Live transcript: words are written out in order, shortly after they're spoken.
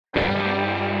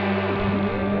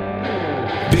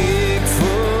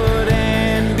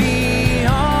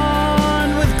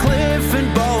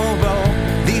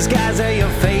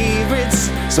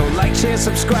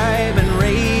subscribe and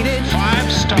rate it.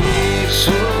 5 stars.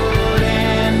 Bigfoot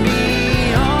and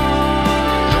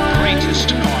Beyond. The greatest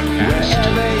podcast.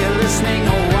 Wherever you're listening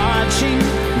or watching,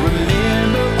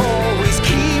 remember always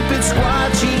keep it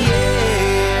squatchy,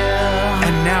 yeah.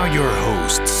 And now your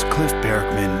hosts, Cliff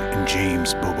Berkman and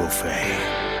James Bobo Fay.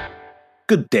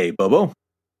 Good day, Bobo.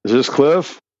 Is this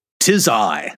Cliff? 'Tis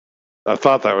I. I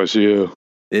thought that was you.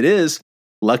 It is.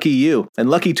 Lucky you. And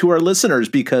lucky to our listeners,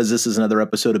 because this is another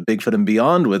episode of Bigfoot and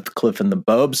Beyond with Cliff and the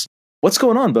Bobes. What's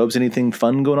going on, Bobes? Anything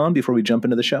fun going on before we jump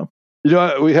into the show? You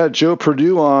know, we had Joe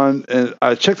Perdue on, and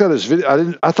I checked out his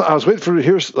video. I thought I was waiting for to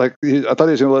hear. I thought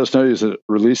he was going to let us know he was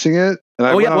releasing it.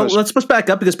 And Let's back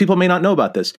up because people may not know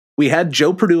about this. We had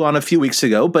Joe Perdue on a few weeks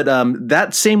ago, but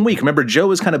that same week, remember, Joe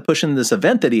was kind of pushing this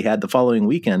event that he had the following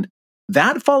weekend.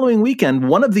 That following weekend,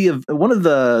 one of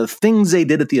the things they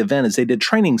did at the event is they did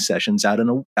training sessions out in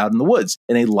the woods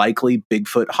in a likely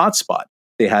Bigfoot hotspot.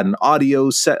 They had an audio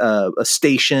a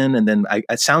station, and then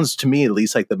it sounds to me at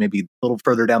least like maybe a little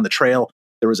further down the trail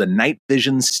there was a night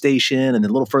vision station, and then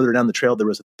a little further down the trail there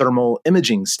was a thermal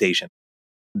imaging station.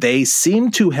 They seem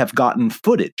to have gotten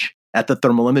footage at the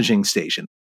thermal imaging station.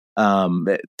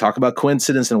 Talk about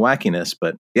coincidence and wackiness,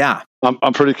 but yeah,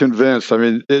 I'm pretty convinced. I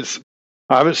mean,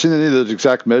 I haven't seen any of those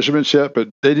exact measurements yet, but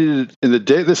they did it in the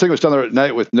day. This thing was down there at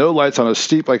night with no lights on a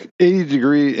steep,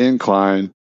 80-degree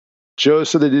incline. Joe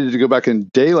said they needed to go back in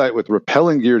daylight with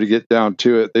rappelling gear to get down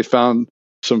to it. They found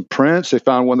some prints. They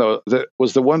found one that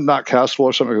was the one not castable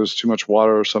or something. It was too much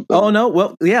water or something. Oh no!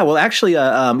 Well, yeah. Well, actually,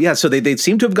 So they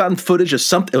seem to have gotten footage of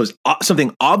something. It was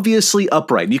something obviously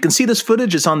upright. You can see this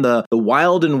footage. It's on the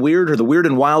Wild and Weird or the Weird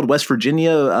and Wild West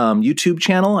Virginia YouTube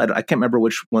channel. I can't remember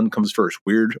which one comes first,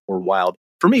 Weird or Wild.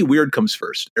 For me, Weird comes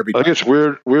first every time. I think it's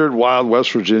Weird Wild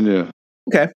West Virginia.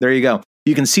 Okay, there you go.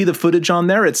 You can see the footage on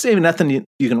there. It's even nothing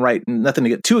you can write, nothing to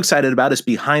get too excited about. It's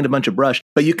behind a bunch of brush,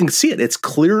 but you can see it. It's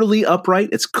clearly upright.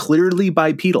 It's clearly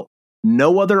bipedal.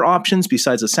 No other options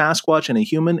besides a Sasquatch and a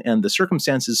human, and the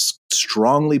circumstances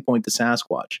strongly point to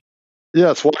Sasquatch.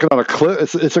 Yeah, it's walking on a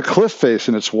cliff. It's a cliff face,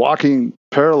 and it's walking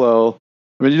parallel.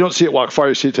 I mean, you don't see it walk far.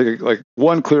 You see it take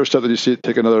one clear step, then you see it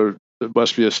take another. It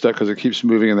must be a step because it keeps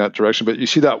moving in that direction. But you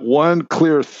see that one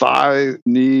clear thigh,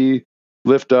 knee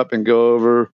lift up and go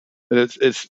over. And it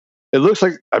looks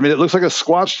like a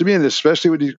Squatch to me, and especially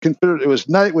when you consider it was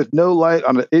night with no light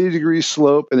on an 80-degree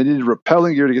slope, and they needed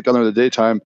rappelling gear to get down there in the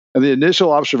daytime. And the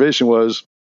initial observation was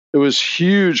it was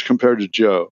huge compared to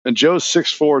Joe. And Joe's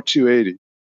 6'4", 280.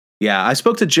 Yeah, I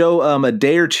spoke to Joe a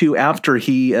day or two after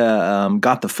he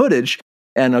got the footage,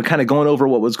 and kind of going over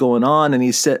what was going on. And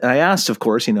he said, I asked, of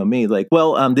course, me,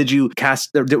 did you cast,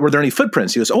 were there any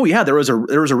footprints? He goes, oh yeah, there was a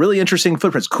really interesting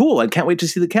footprints. Cool. I can't wait to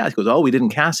see the cast. He goes, oh, we didn't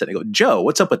cast it. I go, Joe,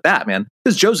 what's up with that, man?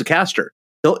 Because Joe's a caster.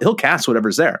 He'll cast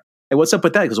whatever's there. And what's up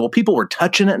with that? He goes, well, people were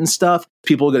touching it and stuff.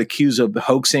 People get accused of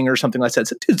hoaxing or something like that. I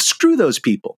said, dude, screw those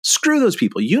people. Screw those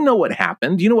people. You know what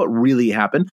happened. You know what really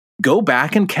happened. Go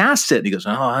back and cast it. And he goes,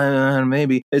 oh,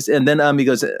 maybe. And then he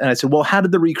goes, and I said, well, how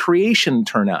did the recreation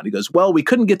turn out? He goes, well, we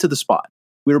couldn't get to the spot.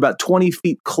 We were about 20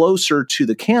 feet closer to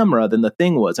the camera than the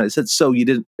thing was. And I said, so you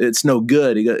didn't, it's no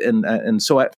good. He goes, and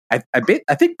so I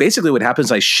think basically what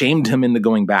happens, I shamed him into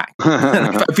going back.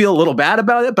 I feel a little bad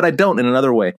about it, but I don't in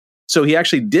another way. So he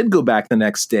actually did go back the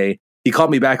next day. He called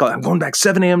me back. I'm going back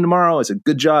 7 a.m. tomorrow. I said,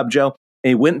 good job, Joe. And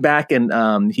he went back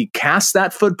and he cast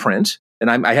that footprint. And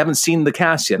I haven't seen the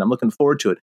cast yet. I'm looking forward to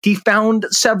it. He found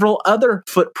several other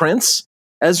footprints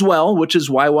as well, which is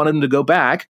why I wanted him to go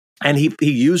back. And he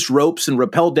used ropes and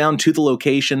rappelled down to the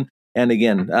location. And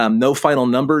again, no final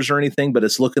numbers or anything, but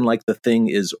it's looking like the thing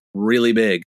is really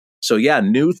big. So yeah,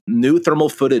 new thermal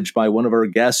footage by one of our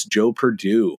guests, Joe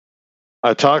Perdue.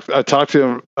 I talked to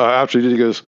him after he did. He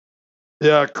goes,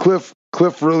 yeah, Cliff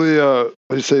really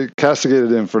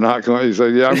castigated him for not going. He's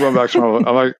like, yeah, I'm going back tomorrow.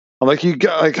 I'm like,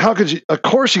 how could you? Of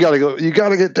course you got to go. You got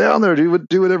to get down there, dude.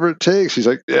 Do whatever it takes. He's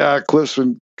like, yeah, Cliff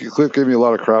gave me a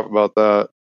lot of crap about that.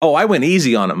 Oh, I went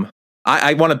easy on him.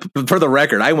 I want to, for the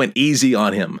record, I went easy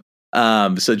on him.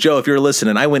 So Joe, if you're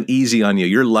listening, I went easy on you.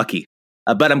 You're lucky.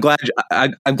 But I'm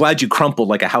glad you crumpled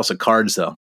like a house of cards,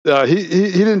 though. He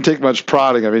didn't take much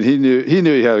prodding. I mean, he knew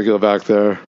he had to go back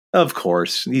there. Of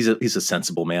course, he's a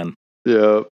sensible man.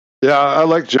 Yeah. I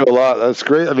like Joe a lot. That's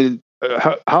great. I mean,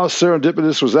 how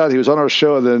serendipitous was that? He was on our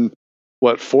show, and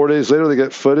then 4 days later they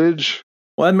get footage.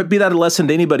 Well, that might be that a lesson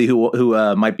to anybody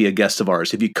who might be a guest of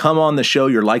ours. If you come on the show,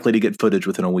 you're likely to get footage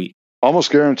within a week. Almost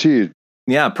guaranteed.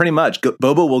 Yeah, pretty much.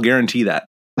 Bobo will guarantee that.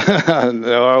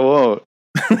 No, I won't.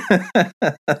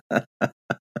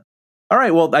 All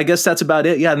right. Well, I guess that's about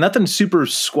it. Yeah, nothing super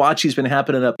squatchy's been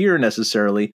happening up here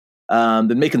necessarily.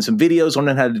 Been making some videos,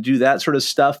 learning how to do that sort of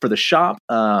stuff for the shop.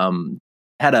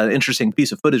 Had an interesting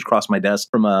piece of footage cross my desk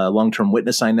from a long-term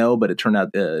witness I know, but it turned out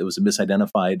it was a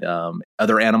misidentified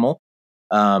other animal.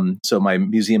 So my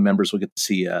museum members will get to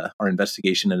see our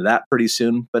investigation into that pretty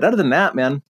soon. But other than that,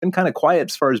 man, been kind of quiet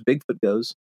as far as Bigfoot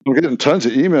goes. We're getting tons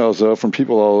of emails though from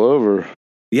people all over.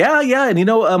 Yeah, and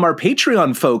our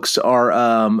Patreon folks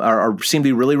are seem to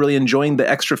be really, really enjoying the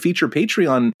extra feature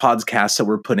Patreon podcasts that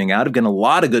we're putting out. I've gotten a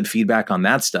lot of good feedback on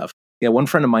that stuff. Yeah, one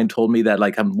friend of mine told me that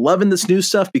like I'm loving this new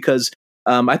stuff because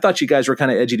I thought you guys were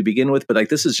kind of edgy to begin with, but like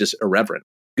this is just irreverent.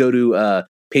 Go to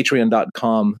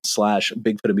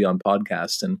patreon.com/Bigfoot and Beyond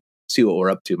podcast and see what we're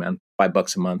up to, man.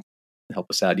 $5 a month. Help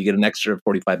us out. You get an extra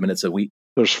 45 minutes a week.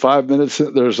 There's 5 minutes.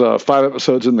 There's 5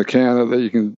 episodes in the can that you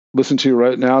can listen to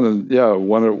right now, and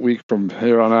one a week from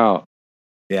here on out.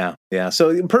 Yeah.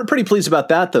 So pretty pleased about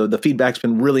that, though. The feedback's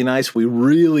been really nice. We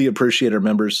really appreciate our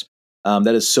members.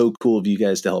 That is so cool of you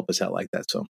guys to help us out like that.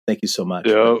 So thank you so much.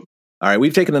 Yep. All right,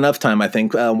 we've taken enough time, I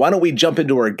think. Why don't we jump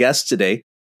into our guest today?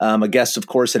 A guest, of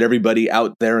course, that everybody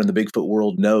out there in the Bigfoot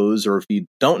world knows, or if you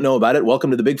don't know about it,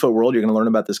 welcome to the Bigfoot world. You're going to learn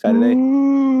about this guy today.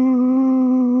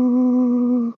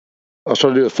 I was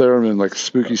trying to do a theremin, like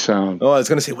spooky sound. Oh, I was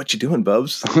going to say, what you doing,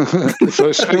 Bubs?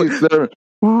 So spooky theremin.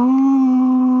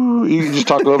 You can just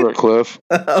talk over it, Cliff.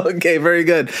 Okay, very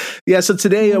good. Yeah, so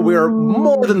today we are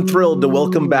more than thrilled to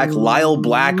welcome back Lyle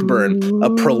Blackburn,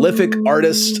 a prolific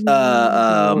artist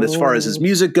as far as his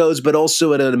music goes, but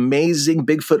also an amazing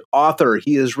Bigfoot author.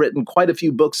 He has written quite a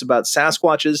few books about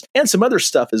Sasquatches and some other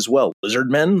stuff as well,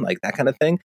 lizard men, like that kind of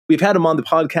thing. We've had him on the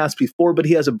podcast before, but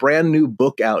he has a brand new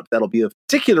book out that'll be of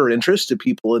particular interest to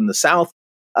people in the South,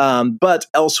 but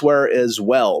elsewhere as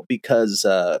well, because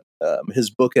his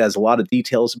book has a lot of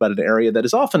details about an area that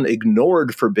is often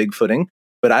ignored for Bigfooting,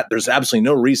 but there's absolutely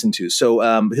no reason to.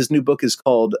 So his new book is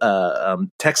called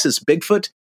Texas Bigfoot.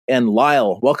 And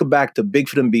Lyle, welcome back to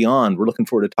Bigfoot and Beyond. We're looking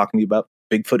forward to talking to you about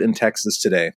Bigfoot in Texas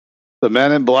today. The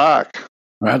Man in Black.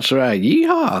 That's right.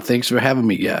 Yeehaw. Thanks for having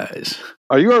me, guys.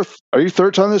 Are you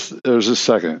third time this, or is this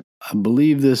second? I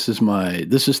believe this is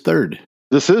third.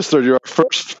 This is third. You're our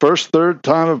first third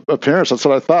time of appearance. That's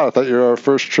what I thought. I thought you were our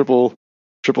first triple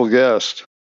guest.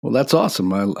 Well, that's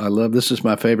awesome. I love this. Is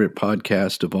my favorite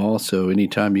podcast of all. So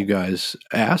anytime you guys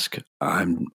ask,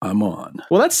 I'm on.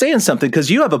 Well, that's saying something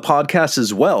because you have a podcast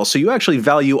as well. So you actually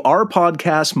value our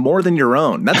podcast more than your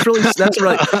own.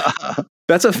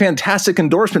 That's a fantastic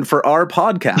endorsement for our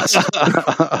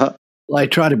podcast. Well, I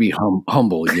try to be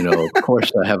humble, Of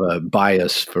course, I have a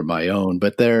bias for my own,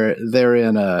 but they're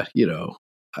in a,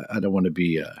 I don't want to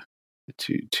be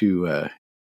too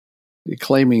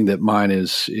claiming that mine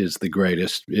is the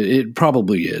greatest. It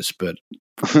probably is, but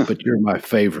you're my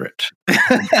favorite.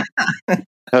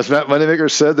 Has Matt Moneymaker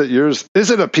said that yours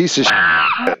isn't a piece of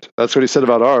shit? That's what he said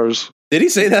about ours. Did he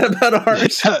say that about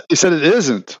ours? He said it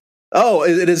isn't. Oh,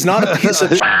 it is not a piece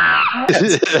of shit.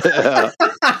 Yeah.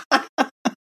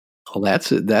 Well,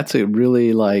 that's a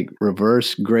really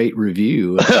reverse great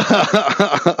review.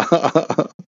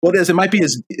 What is it? Might be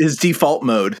his default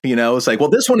mode. It's like, well,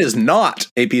 this one is not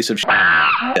a piece of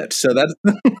shit. So that's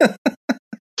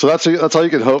that's all you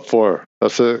can hope for.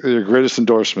 That's your greatest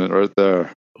endorsement right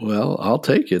there. Well, I'll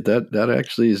take it. That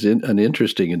actually is an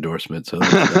interesting endorsement. So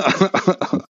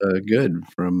that's good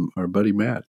from our buddy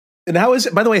Matt. And how is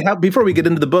it, by the way, before we get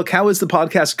into the book, how is the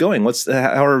podcast going?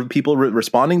 How are people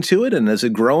responding to it? And is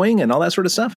it growing and all that sort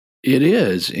of stuff? It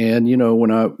is. And,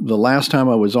 the last time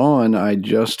I was on, I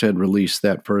just had released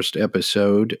that first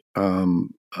episode of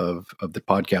the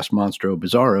podcast Monstro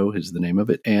Bizarro is the name of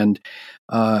it. And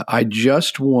I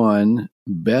just won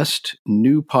Best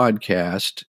New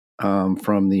Podcast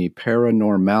from the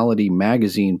Paranormality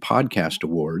Magazine Podcast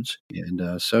Awards. And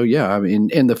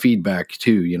and the feedback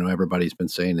too, everybody's been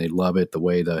saying they love it, the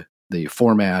way the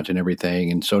format and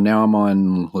everything. And so now I'm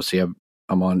on,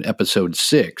 I'm on episode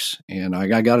 6, and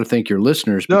I got to thank your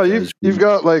listeners. No, you've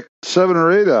got 7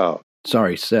 or 8 out.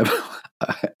 Sorry, 7.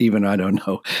 Even I don't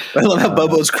know. I love how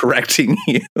Bobo's correcting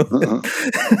you.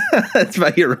 That's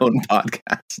about your own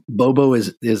podcast. Bobo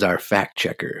is our fact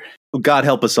checker. Well, God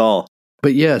help us all.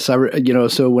 But yes, so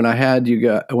when I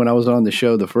was on the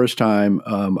show the first time,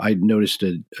 I noticed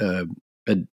a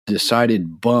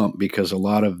decided bump because a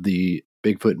lot of the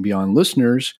Bigfoot and Beyond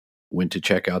listeners went to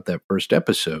check out that first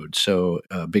episode. So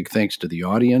big thanks to the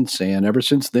audience. And ever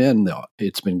since then,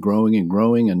 it's been growing and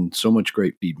growing and so much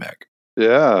great feedback.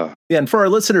 Yeah. Yeah, and for our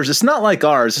listeners, it's not like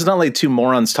ours. It's not like two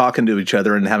morons talking to each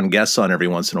other and having guests on every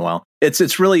once in a while.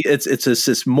 It's really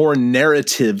this more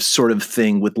narrative sort of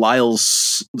thing with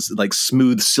Lyle's like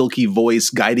smooth, silky voice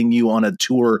guiding you on a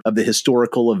tour of the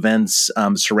historical events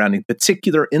surrounding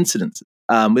particular incidents.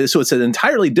 So it's an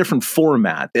entirely different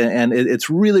format, and it's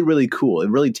really, really cool. It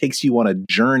really takes you on a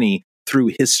journey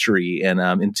through history and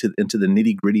into the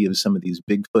nitty gritty of some of these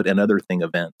Bigfoot and other thing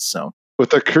events. So. With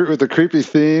the creepy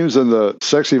themes and the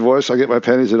sexy voice, I get my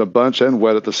panties in a bunch and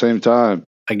wet at the same time.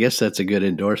 I guess that's a good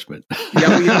endorsement.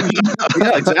 Yeah,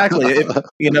 exactly.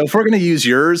 If we're going to use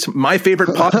yours, my favorite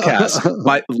podcast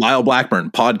by Lyle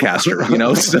Blackburn, podcaster.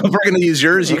 So if we're going to use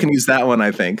yours, you can use that one.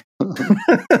 I think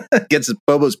gets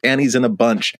Bobo's panties in a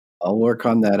bunch. I'll work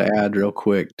on that ad real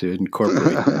quick to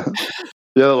incorporate that.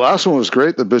 Yeah, the last one was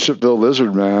great. The Bishopville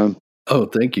Lizard, man. Oh,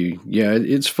 thank you. Yeah,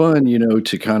 it's fun,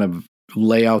 to kind of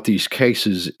lay out these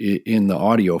cases in the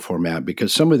audio format,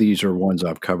 because some of these are ones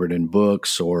I've covered in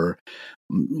books or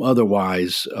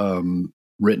otherwise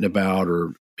written about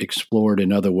or explored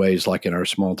in other ways, like in our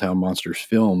Small Town Monsters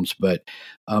films. But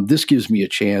this gives me a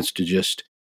chance to just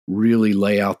really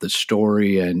lay out the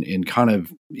story and kind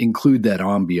of include that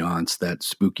ambiance, that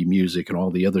spooky music and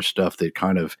all the other stuff that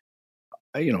kind of,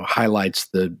 highlights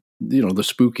the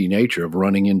spooky nature of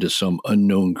running into some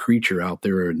unknown creature out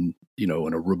there and, in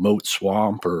a remote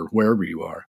swamp or wherever you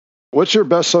are. What's your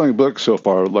best-selling book so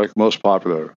far, like most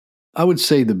popular? I would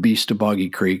say The Beast of Boggy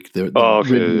Creek, the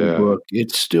book.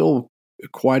 It's still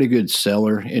quite a good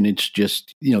seller, and it's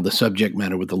just, the subject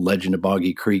matter with the legend of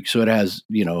Boggy Creek. So it has,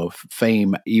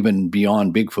 fame even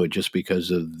beyond Bigfoot just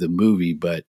because of the movie,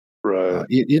 but right.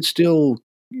 It's still,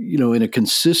 in a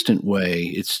consistent way,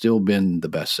 it's still been the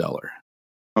bestseller.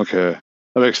 Okay,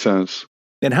 that makes sense.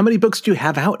 And how many books do you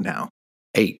have out now?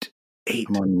 8.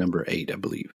 I'm on number 8, I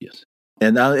believe. Yes.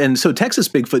 And so Texas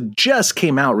Bigfoot just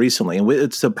came out recently, and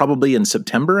it's probably in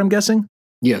September, I'm guessing?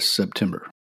 Yes, September.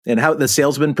 And how the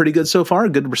sales been pretty good so far?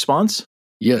 Good response?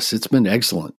 Yes, it's been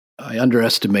excellent. I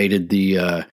underestimated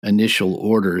the initial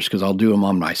orders because I'll do them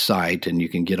on my site and you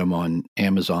can get them on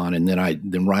Amazon. And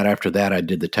then right after that, I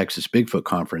did the Texas Bigfoot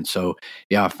conference. So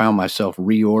yeah, I found myself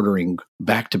reordering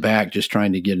back to back, just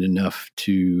trying to get enough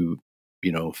to,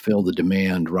 fill the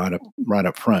demand right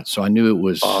up front. So I knew it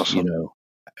was, awesome.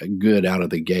 Good out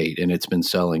of the gate, and it's been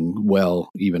selling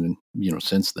well even,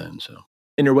 since then. So.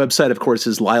 And your website, of course,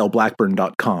 is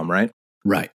lyleblackburn.com, right?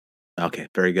 Right. Okay,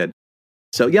 very good.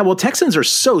 So yeah, well, Texans are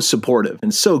so supportive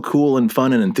and so cool and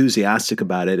fun and enthusiastic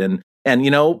about it. And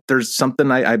there's something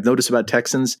I've noticed about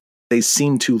Texans. They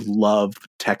seem to love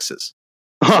Texas.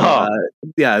 So,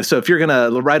 yeah, so if you're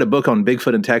going to write a book on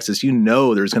Bigfoot in Texas, there's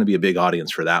going to be a big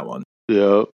audience for that one.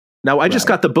 Yeah. Now, I just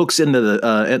got the books into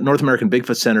the at North American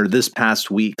Bigfoot Center this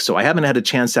past week, so I haven't had a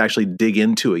chance to actually dig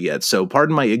into it yet. So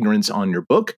pardon my ignorance on your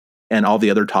book and all the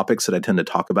other topics that I tend to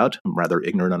talk about. I'm rather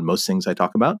ignorant on most things I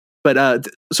talk about. But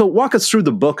so walk us through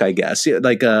the book, I guess.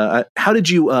 Like, how did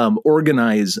you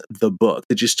organize the book?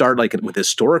 Did you start like with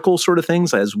historical sort of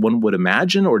things, as one would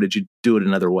imagine, or did you do it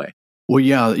another way? Well,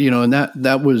 yeah, and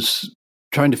that was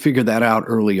trying to figure that out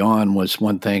early on was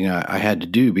one thing I had to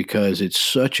do, because it's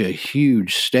such a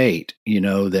huge state,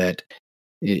 that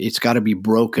it's got to be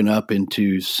broken up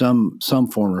into some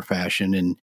form or fashion,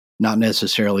 and not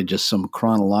necessarily just some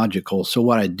chronological. So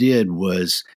what I did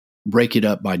was break it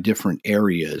up by different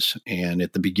areas. And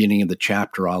at the beginning of the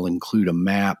chapter, I'll include a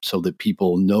map so that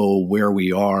people know where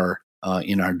we are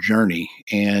in our journey.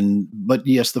 But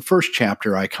yes, the first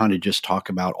chapter, I kind of just talk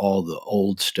about all the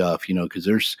old stuff, because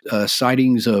there's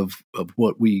sightings of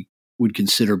what we would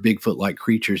consider Bigfoot-like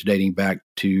creatures dating back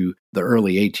to the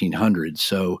early 1800s.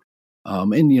 So,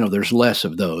 there's less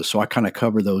of those. So I kind of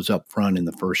cover those up front in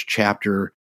the first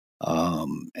chapter.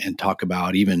 And talk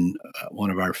about even one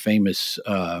of our famous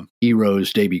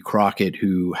heroes, Davy Crockett,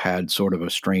 who had sort of a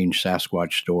strange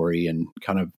Sasquatch story and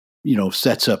kind of,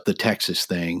 sets up the Texas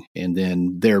thing. And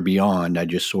then there beyond, I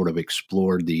just sort of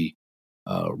explored the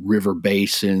river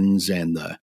basins and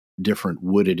the different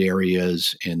wooded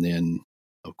areas. And then,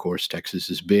 of course, Texas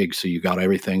is big. So you got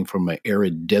everything from an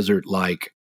arid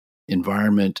desert-like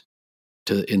environment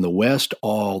in the west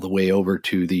all the way over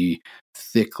to the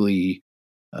thickly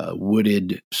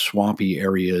wooded, swampy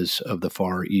areas of the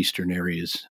far eastern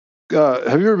areas.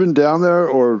 Have you ever been down there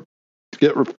or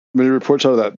get many reports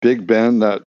out of that Big Bend,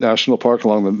 that national park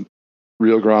along the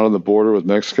Rio Grande on the border with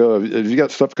Mexico? Have you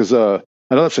got stuff? Because I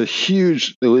know that's a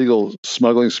huge illegal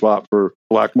smuggling spot for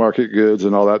black market goods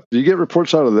and all that. Do you get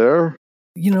reports out of there?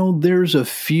 There's a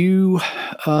few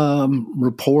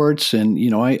reports, and,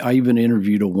 I even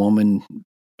interviewed a woman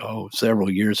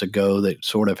several years ago that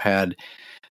sort of had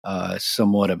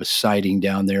somewhat of a sighting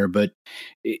down there, but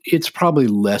it's probably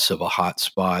less of a hot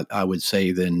spot, I would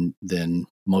say, than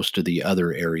most of the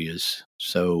other areas.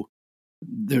 So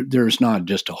there's not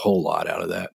just a whole lot out of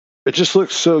that. It just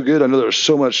looks so good. I know there's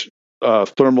so much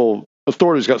thermal.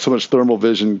 Authorities got so much thermal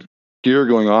vision gear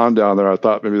going on down there. I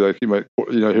thought maybe like you might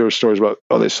hear stories about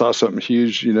they saw something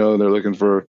huge, and they're looking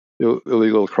for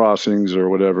illegal crossings or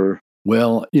whatever.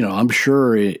 Well, I'm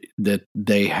sure that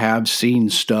they have seen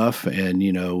stuff, and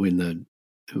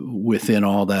within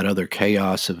all that other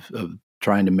chaos of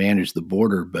trying to manage the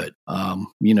border, but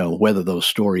whether those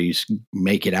stories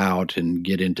make it out and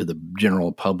get into the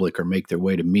general public or make their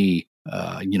way to me,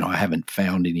 I haven't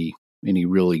found any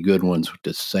really good ones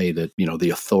to say that the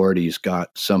authorities got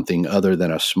something other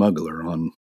than a smuggler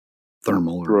on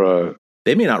thermal. Right.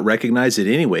 They may not recognize it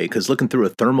anyway, because looking through a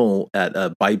thermal at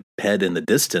a biped in the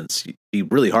distance, it'd be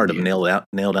really hard to nail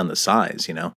down the size,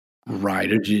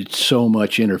 Right. It's so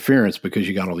much interference because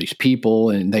you got all these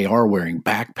people and they are wearing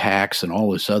backpacks and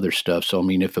all this other stuff. So, I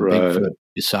mean, if a Bigfoot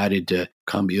decided to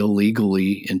come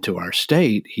illegally into our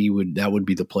state, that would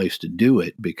be the place to do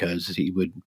it because he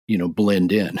would,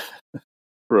 blend in.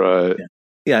 Right.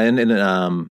 Yeah. And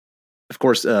of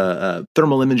course,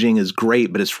 thermal imaging is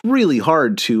great, but it's really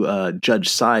hard to judge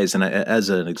size. And as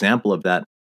an example of that,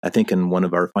 I think in one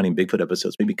of our Finding Bigfoot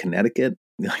episodes, maybe Connecticut,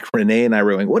 like Renee and I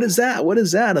were going, "What is that? What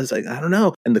is that?" I was like, "I don't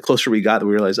know." And the closer we got,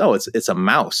 we realized, it's a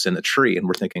mouse in a tree, and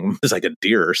we're thinking it's like a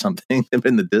deer or something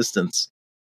in the distance.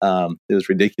 It was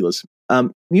ridiculous.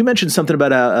 You mentioned something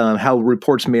about how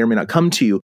reports may or may not come to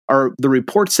you. Are the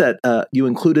reports that you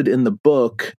included in the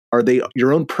book, are they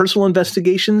your own personal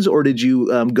investigations, or did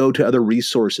you go to other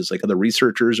resources like other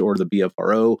researchers or the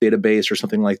BFRO database or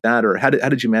something like that? Or how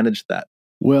did you manage that?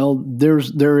 Well,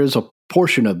 there is a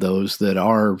portion of those that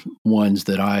are ones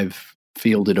that I've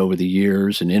fielded over the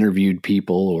years and interviewed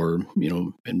people, or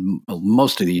in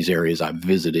most of these areas I've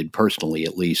visited personally,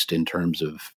 at least in terms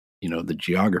of the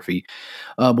geography.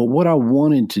 But what I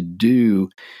wanted to do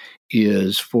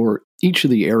is for each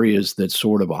of the areas that's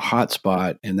sort of a hot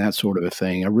spot and that sort of a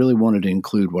thing, I really wanted to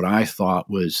include what I thought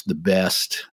was the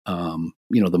best,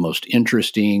 the most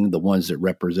interesting, the ones that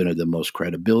represented the most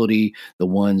credibility, the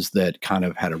ones that kind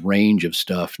of had a range of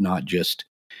stuff, not just,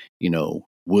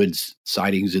 woods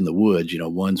sightings in the woods,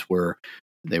 ones where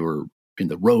they were in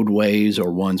the roadways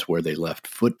or ones where they left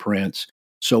footprints.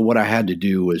 So what I had to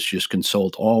do was just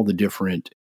consult all the different,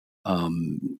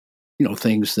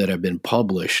 things that have been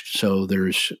published. So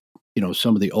there's,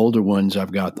 some of the older ones,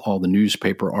 I've got all the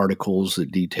newspaper articles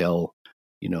that detail,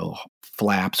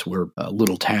 flaps where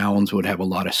little towns would have a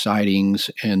lot of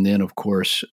sightings. And then, of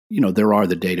course, there are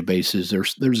the databases.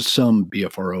 There's some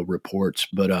BFRO reports,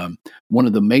 but one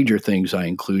of the major things I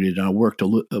included, and I worked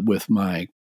with my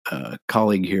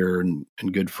colleague here and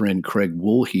good friend Craig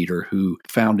Woolheater, who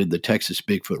founded the Texas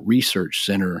Bigfoot Research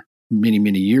Center many,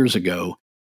 many years ago.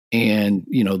 And,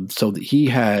 so that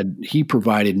he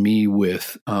provided me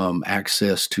with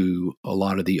access to a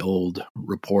lot of the old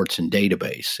reports and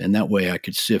database. And that way I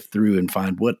could sift through and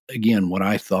find what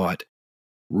I thought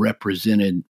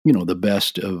represented, the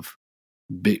best of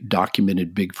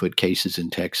documented Bigfoot cases in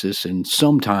Texas. And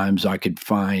sometimes I could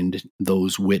find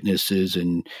those witnesses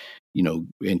and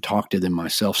talk to them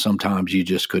myself. Sometimes you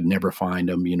just could never find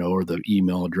them, or the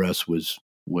email address was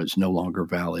no longer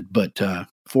valid. But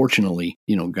fortunately,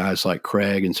 guys like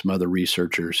Craig and some other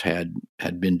researchers had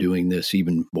been doing this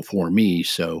even before me.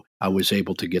 So I was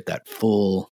able to get that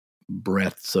full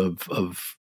breadth of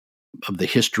the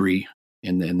history.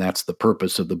 And that's the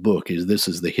purpose of the book, this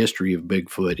is the history of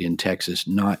Bigfoot in Texas,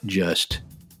 not just,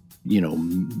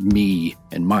 me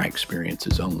and my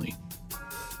experiences only.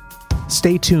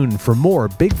 Stay tuned for more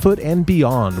Bigfoot and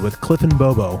Beyond with Cliff and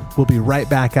Bobo. We'll be right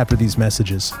back after these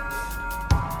messages.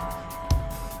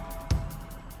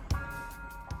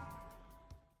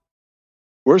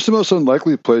 Where's the most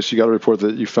unlikely place you got a report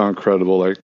that you found credible?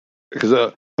 Like, because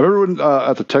I remember when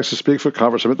at the Texas Bigfoot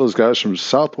Conference, I met those guys from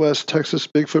Southwest Texas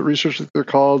Bigfoot Research, like they're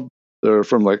called. They're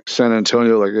from like San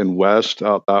Antonio, like in west,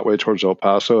 out that way towards El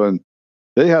Paso. And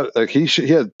they had, like, he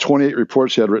had 28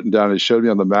 reports he had written down. And he showed me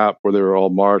on the map where they were all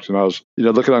marked. And I was,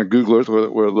 looking on Google Earth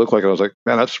where it looked like, and I was like,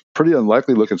 man, that's pretty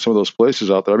unlikely looking some of those places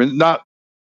out there. I mean, not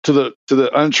to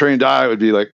the untrained eye, it would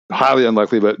be like highly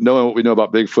unlikely, but knowing what we know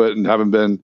about Bigfoot and having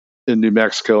been in New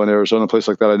Mexico and Arizona, a place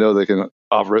like that, I know they can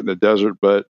operate in the desert.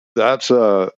 But that's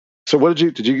so what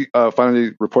did you find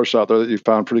any reports out there that you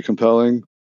found pretty compelling?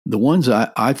 The ones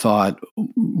I thought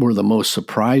were the most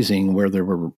surprising, where there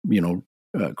were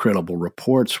credible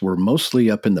reports, were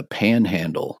mostly up in the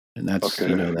Panhandle, and that's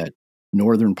that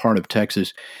northern part of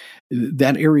Texas.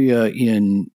 That area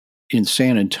in in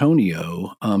San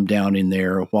Antonio, down in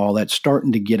there, while that's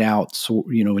starting to get out,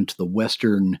 into the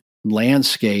western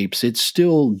landscapes, it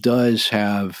still does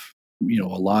have, a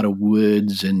lot of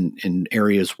woods and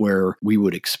areas where we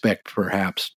would expect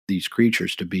perhaps these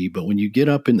creatures to be. But when you get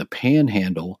up in the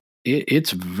Panhandle,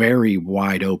 it's very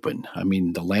wide open. I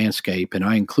mean, the landscape, and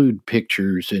I include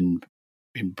pictures in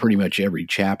pretty much every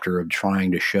chapter of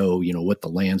trying to show, what the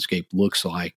landscape looks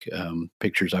like,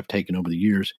 pictures I've taken over the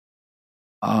years.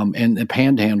 And the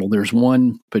Panhandle, there's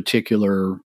one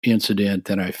particular incident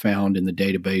that I found in the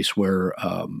database where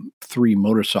 3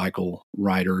 motorcycle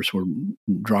riders were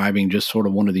driving just sort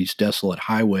of one of these desolate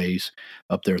highways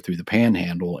up there through the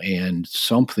Panhandle, and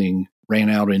something ran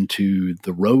out into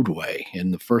the roadway.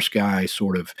 And the first guy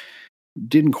sort of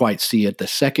didn't quite see it. The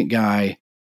second guy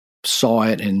saw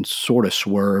it and sort of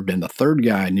swerved, and the third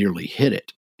guy nearly hit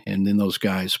it. And then those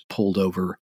guys pulled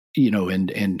over,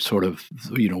 and sort of,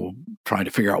 trying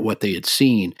to figure out what they had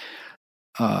seen.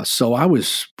 So I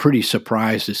was pretty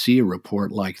surprised to see a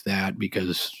report like that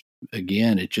because,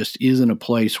 again, it just isn't a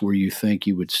place where you think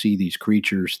you would see these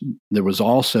creatures. There was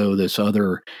also this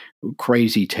other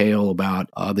crazy tale about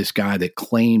this guy that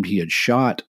claimed he had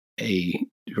shot 2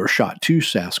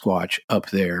 Sasquatch up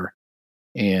there.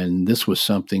 And this was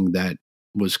something that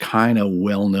was kind of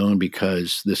well known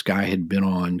because this guy had been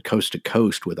on Coast to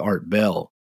Coast with Art Bell.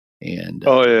 And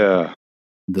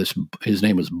his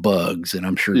name was Bugs, and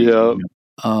I'm sure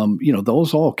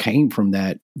those all came from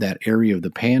that area of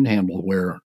the Panhandle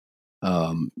where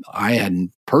I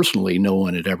hadn't personally, no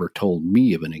one had ever told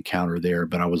me of an encounter there,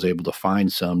 but I was able to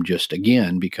find some just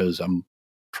again because I'm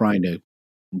trying to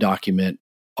document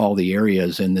all the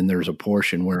areas, and then there's a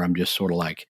portion where I'm just sort of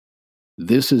like,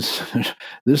 this is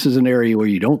an area where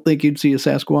you don't think you'd see a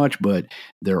Sasquatch, but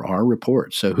there are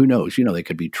reports. So who knows? They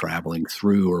could be traveling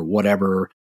through or whatever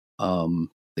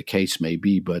the case may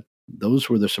be. But those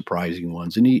were the surprising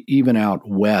ones. And even out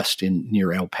west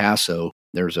near El Paso,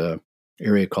 there's a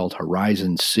area called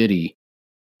Horizon City,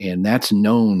 and that's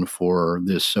known for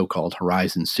this so-called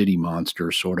Horizon City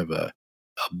monster, sort of a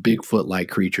Bigfoot-like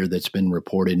creature that's been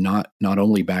reported not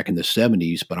only back in the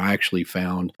 70s, but I actually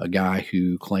found a guy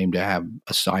who claimed to have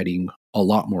a sighting a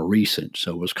lot more recent.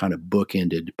 So it was kind of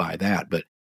bookended by that. But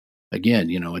again,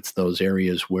 it's those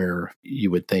areas where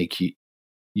you would think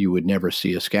you would never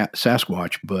see a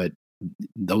Sasquatch, but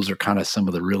those are kind of some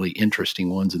of the really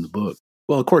interesting ones in the book.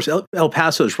 Well, of course, El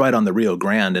Paso is right on the Rio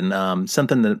Grande, and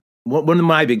something that one of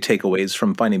my big takeaways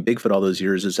from finding Bigfoot all those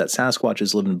years is that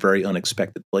Sasquatches live in very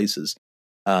unexpected places.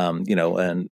 And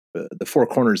the Four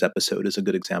Corners episode is a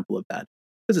good example of that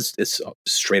because it's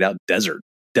straight out desert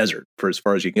for as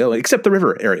far as you can go, except the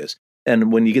river areas.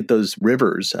 And when you get those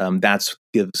rivers, that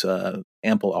gives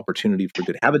ample opportunity for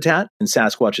good habitat, and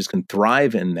Sasquatches can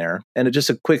thrive in there. And it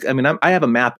just I have a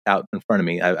map out in front of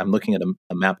me. I'm looking at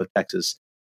a map of Texas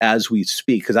as we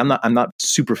speak because I'm not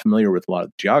super familiar with a lot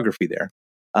of geography there.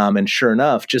 And sure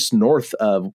enough, just north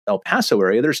of El Paso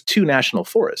area, there's 2 national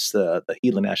forests, the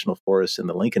Gila National Forest and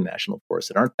the Lincoln National Forest,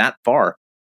 that aren't that far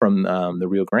from the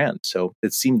Rio Grande. So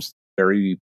it seems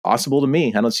very possible to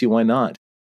me. I don't see why not.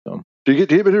 So, do you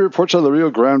get any reports on the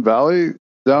Rio Grande Valley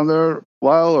down there,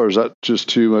 Lyle, or is that just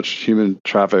too much human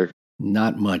traffic?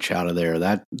 Not much out of there.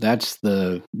 That's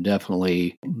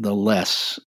definitely the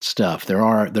less stuff. There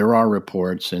are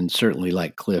reports, and certainly,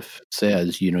 like Cliff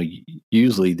says,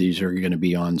 usually these are going to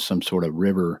be on some sort of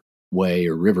river way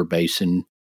or river basin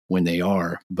when they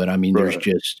are. But I mean, there's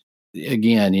just,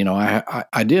 again,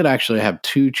 I did actually have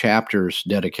 2 chapters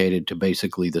dedicated to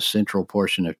basically the central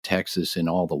portion of Texas and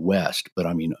all the West. But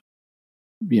I mean,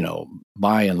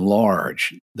 by and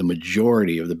large, the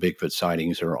majority of the Bigfoot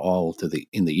sightings are all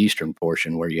in the eastern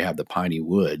portion where you have the piney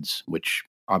woods, which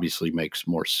obviously makes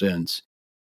more sense.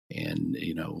 And,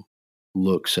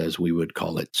 looks, as we would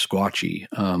call it, squatchy.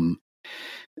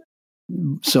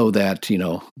 So that,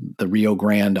 the Rio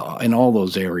Grande and all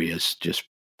those areas, just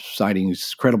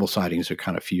credible sightings are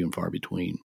kind of few and far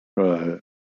between. Right.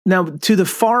 Now, to the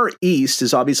far east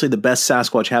is obviously the best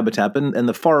Sasquatch habitat, and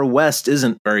the far west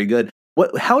isn't very good.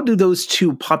 How do those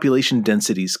 2 population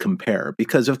densities compare?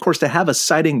 Because, of course, to have a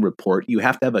sighting report, you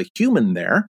have to have a human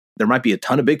there. There might be a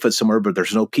ton of Bigfoot somewhere, but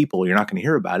there's no people. You're not going to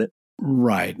hear about it.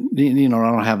 Right. I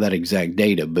don't have that exact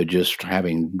data, but just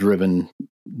having driven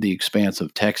the expanse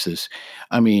of Texas,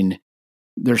 I mean,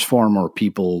 there's far more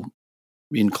people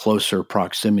in closer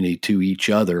proximity to each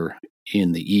other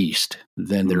in the east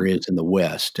than there is in the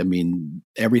west. I mean,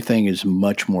 everything is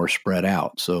much more spread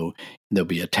out. So there'll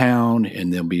be a town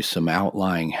and there'll be some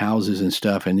outlying houses and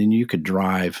stuff. And then you could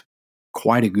drive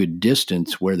quite a good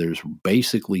distance where there's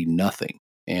basically nothing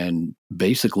and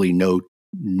basically no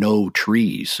no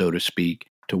trees, so to speak,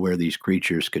 to where these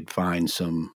creatures could find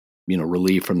some,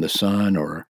 relief from the sun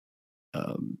or,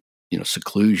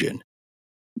 seclusion.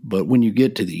 But when you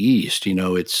get to the east,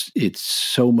 it's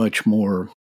so much more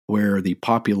where the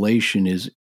population is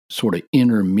sort of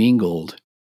intermingled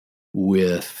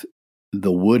with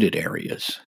the wooded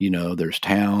areas. There's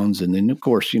towns, and then of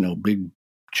course, big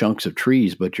chunks of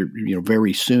trees, but you're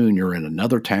very soon you're in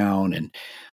another town,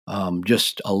 and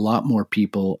just a lot more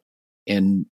people.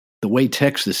 And the way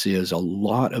Texas is, a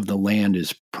lot of the land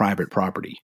is private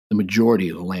property. The majority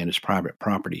of the land is private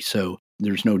property. So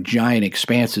there's no giant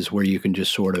expanses where you can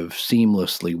just sort of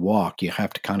seamlessly walk. You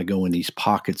have to kind of go in these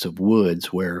pockets of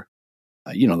woods where,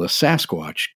 the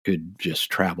Sasquatch could just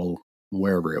travel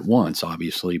wherever it wants,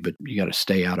 obviously, but you got to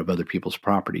stay out of other people's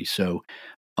property. So,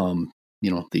 the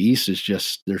East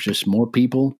is there's just more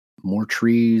people, more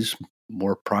trees,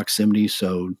 more proximity.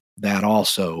 So that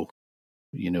also,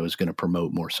 is going to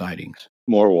promote more sightings.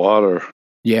 More water.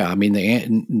 Yeah. I mean,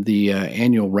 the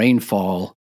annual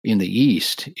rainfall in the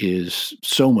East is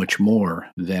so much more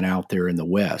than out there in the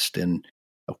West. And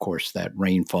of course, that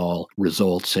rainfall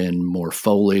results in more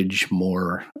foliage,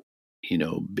 more,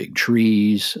 big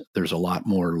trees. There's a lot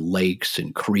more lakes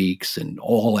and creeks and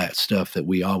all that stuff that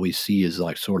we always see as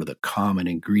like sort of the common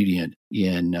ingredient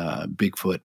in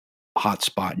Bigfoot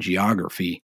hotspot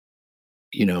geography.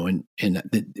 And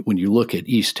when you look at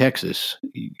East Texas,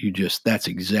 that's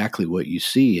exactly what you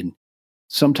see. And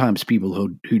sometimes people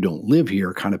who don't live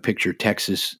here kind of picture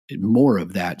Texas more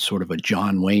of that sort of a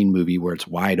John Wayne movie where it's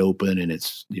wide open and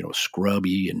it's,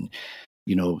 scrubby and,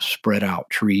 spread out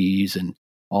trees and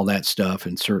all that stuff.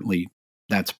 And certainly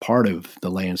that's part of the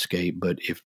landscape. But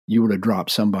if you were to drop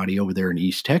somebody over there in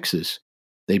East Texas,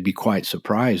 they'd be quite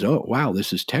surprised. Oh, wow,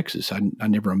 this is Texas. I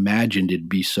never imagined it'd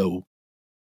be so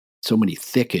many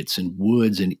thickets and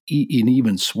woods and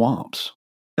even swamps.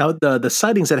 Now, the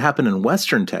sightings that happen in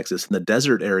Western Texas, in the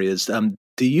desert areas,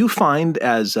 do you find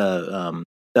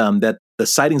that the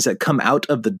sightings that come out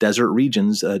of the desert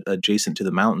regions adjacent to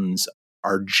the mountains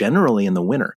are generally in the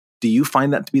winter? Do you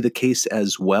find that to be the case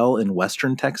as well in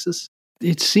Western Texas?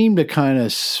 It seemed to kind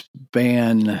of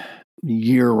span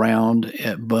year round,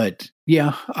 but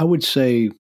yeah, I would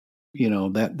say,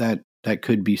 that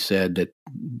could be said that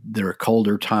there are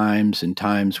colder times and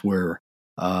times where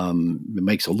it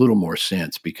makes a little more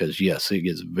sense because, yes, it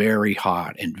gets very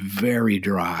hot and very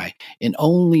dry, and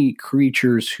only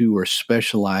creatures who are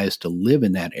specialized to live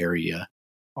in that area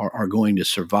are going to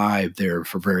survive there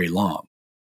for very long.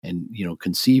 And,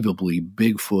 conceivably,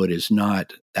 Bigfoot is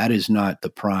not the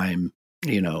prime,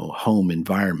 home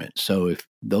environment. So if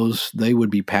they would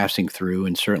be passing through,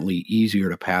 and certainly easier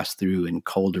to pass through in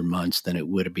colder months than it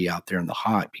would be out there in the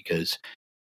hot, because,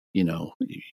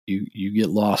 you get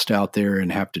lost out there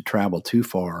and have to travel too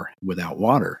far without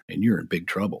water, and you're in big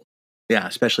trouble. Yeah,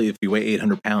 especially if you weigh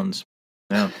 800 pounds.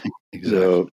 Yeah,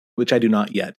 exactly. Which I do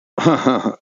not yet.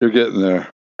 You're getting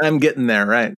there. I'm getting there,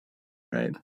 right.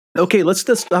 Okay, let's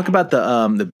just talk about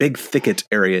the big thicket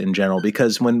area in general,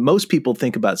 because when most people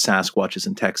think about Sasquatches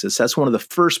in Texas, that's one of the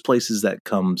first places that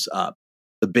comes up,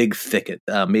 the big thicket.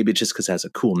 Maybe it's just because it has a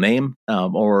cool name,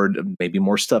 or maybe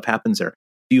more stuff happens there.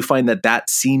 Do you find that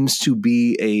seems to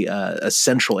be a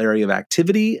central area of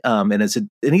activity? And is it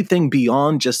anything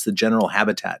beyond just the general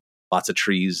habitat, lots of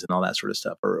trees and all that sort of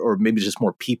stuff, or maybe just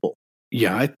more people?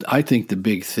 Yeah, I think the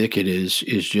big thicket is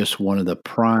just one of the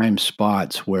prime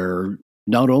spots where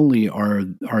not only are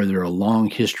there a long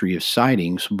history of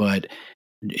sightings, but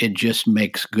it just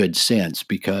makes good sense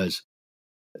because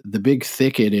the big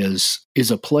thicket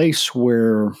is a place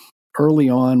where early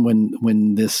on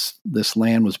when this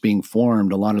land was being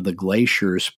formed, a lot of the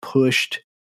glaciers pushed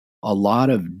a lot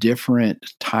of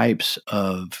different types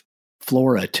of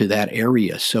flora to that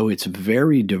area. So it's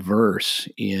very diverse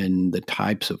in the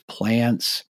types of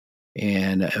plants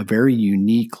and a very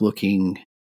unique looking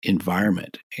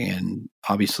environment. And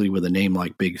obviously with a name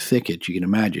like Big Thicket, you can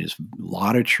imagine it's a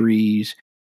lot of trees.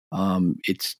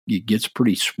 It gets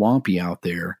pretty swampy out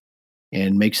there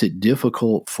and makes it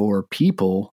difficult for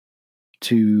people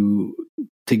to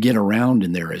get around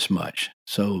in there as much.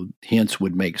 So hence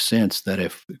would make sense that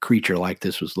if a creature like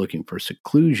this was looking for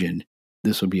seclusion,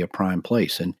 this would be a prime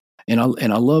place. And I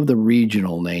love the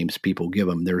regional names people give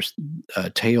them. There's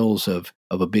tales of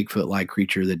a Bigfoot-like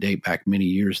creature that date back many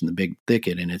years in the Big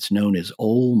Thicket, and it's known as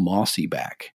Old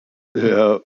Mossyback.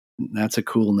 Yeah. That's a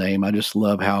cool name. I just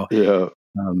love how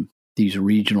these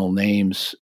regional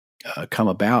names come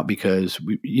about because,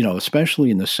 especially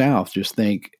in the South, just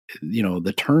think,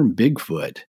 the term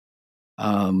Bigfoot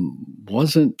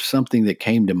wasn't something that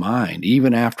came to mind,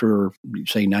 even after,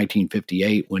 say,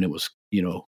 1958, when it was,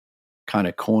 kind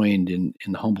of coined in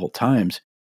the Humboldt times.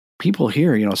 People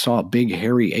here, saw a big,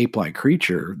 hairy ape-like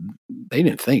creature. They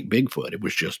didn't think Bigfoot. It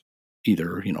was just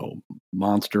either,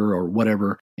 monster or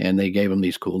whatever. And they gave them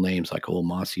these cool names like Old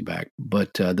Mossy Back.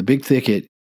 But the Big Thicket,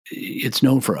 it's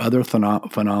known for other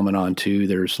phenomenon too.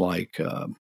 There's like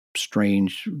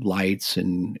strange lights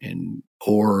and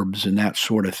orbs and that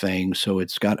sort of thing. So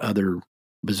it's got other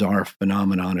bizarre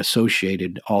phenomenon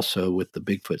associated also with the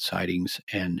Bigfoot sightings.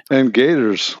 And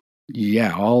gators.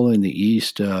 Yeah, all in the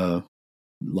east. A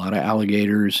lot of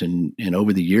alligators, and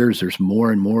over the years, there's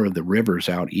more and more of the rivers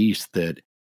out east that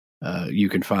you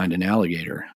can find an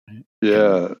alligator.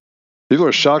 Yeah, people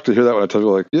are shocked to hear that when I tell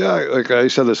people, like I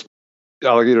used to have this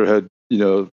alligator head,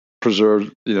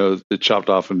 preserved, it chopped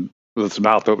off and with its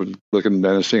mouth open, looking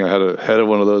menacing. I had a head of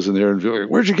one of those in there, and people were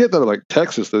like, "Where'd you get that?" I'm like,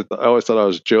 Texas. I always thought I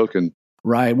was joking.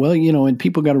 Right. Well, and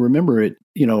people got to remember it.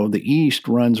 The east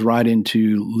runs right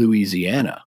into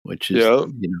Louisiana, which is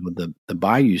the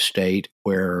bayou state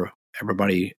where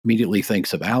everybody immediately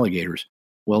thinks of alligators.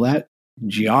 Well, that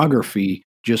geography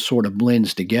just sort of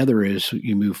blends together as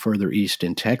you move further east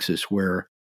in Texas, where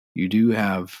you do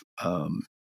have a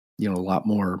lot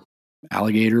more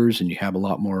alligators, and you have a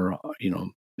lot more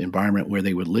environment where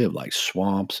they would live, like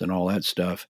swamps and all that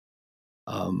stuff,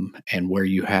 and where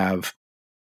you have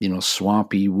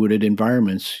swampy, wooded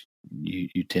environments,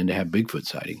 you tend to have Bigfoot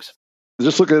sightings.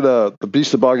 Just look at the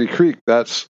Beast of Boggy Creek.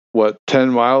 That's 10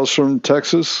 miles from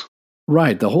Texas?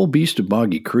 Right. The whole Beast of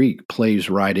Boggy Creek plays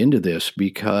right into this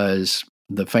because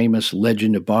the famous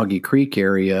Legend of Boggy Creek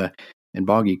area, and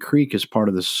Boggy Creek is part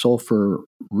of the Sulphur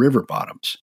River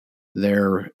bottoms.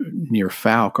 They're near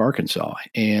Fouke, Arkansas.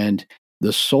 And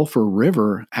the Sulphur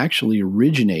River actually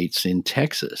originates in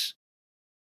Texas.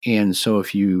 And so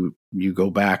if you go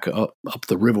back up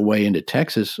the riverway into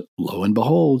Texas, lo and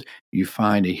behold, you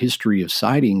find a history of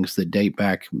sightings that date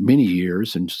back many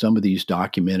years, and some of these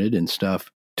documented and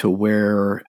stuff, to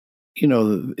where,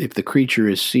 if the creature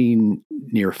is seen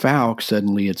near Fouke,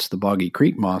 suddenly it's the Boggy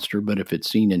Creek monster. But if it's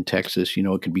seen in Texas,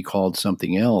 it could be called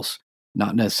something else,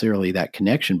 not necessarily that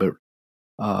connection, but,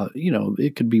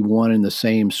 it could be one and the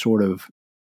same sort of,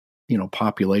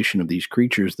 population of these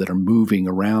creatures that are moving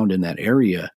around in that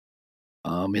area.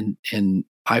 And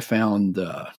I found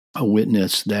a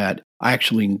witness that I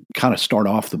actually kind of start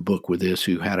off the book with this,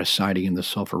 who had a sighting in the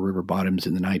Sulphur River bottoms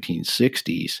in the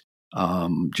 1960s.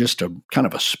 Just a kind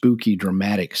of a spooky,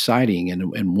 dramatic sighting,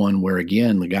 and one where,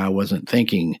 again, the guy wasn't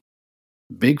thinking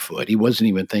Bigfoot. He wasn't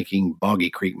even thinking Boggy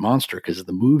Creek Monster because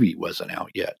the movie wasn't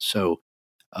out yet. So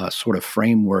sort of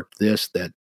framework this,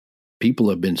 that people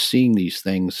have been seeing these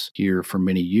things here for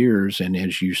many years. And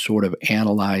as you sort of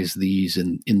analyze these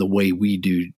in the way we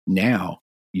do now,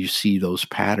 you see those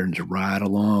patterns right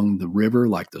along the river,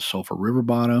 like the Sulphur River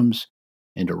bottoms,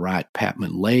 into right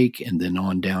Patman Lake, and then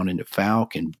on down into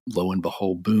Fouke. And lo and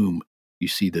behold, boom, you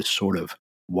see this sort of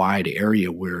wide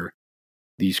area where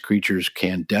these creatures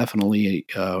can definitely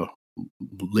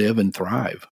live and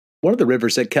thrive. One of the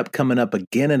rivers that kept coming up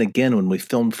again and again when we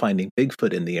filmed Finding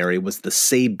Bigfoot in the area was the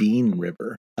Sabine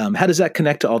River. How does that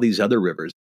connect to all these other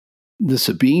rivers? The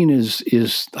Sabine is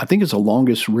I think it's the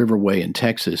longest riverway in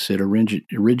Texas. It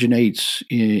originates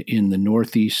in the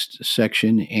northeast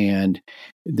section and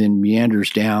then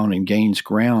meanders down and gains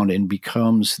ground and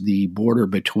becomes the border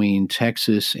between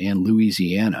Texas and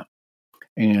Louisiana.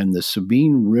 And the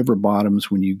Sabine River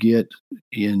bottoms, when you get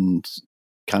in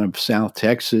kind of South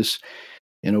Texas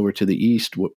and over to the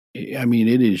east, I mean,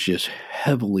 it is just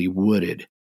heavily wooded.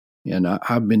 And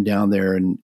I've been down there,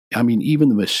 and I mean, even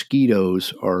the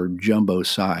mosquitoes are jumbo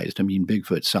sized. I mean,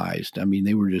 Bigfoot sized. I mean,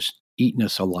 they were just eating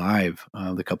us alive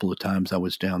the couple of times I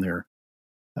was down there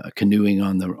canoeing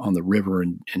on the river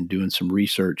and doing some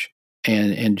research.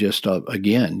 And just,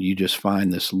 again, you just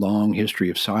find this long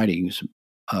history of sightings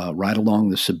right along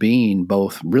the Sabine,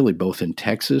 both in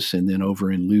Texas and then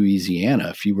over in Louisiana.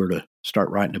 If you were to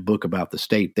start writing a book about the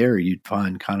state there, you'd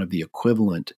find kind of the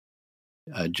equivalent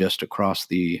just across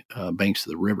the banks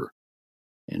of the river.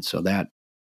 And so that,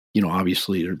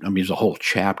 obviously, I mean, there's a whole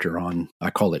chapter on, I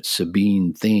call it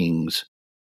Sabine things,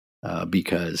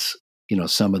 because,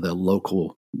 some of the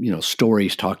local,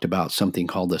 stories talked about something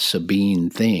called the Sabine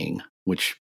thing,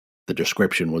 which the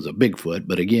description was a Bigfoot,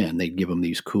 but again, they'd give them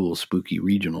these cool, spooky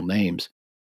regional names.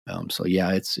 So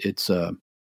yeah, it's a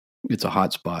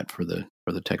hot spot for the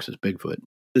Texas Bigfoot.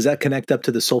 Does that connect up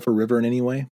to the Sulphur River in any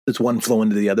way? Does one flow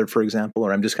into the other, for example?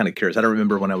 Or I'm just kind of curious. I don't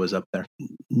remember when I was up there.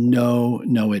 No,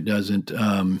 it doesn't.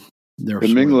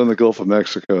 They mingle in the Gulf of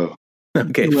Mexico.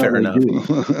 Okay, fair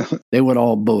enough. They would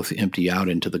all both empty out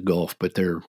into the Gulf, but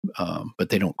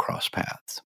they don't cross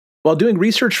paths. While doing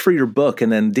research for your book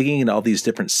and then digging into all these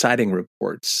different sighting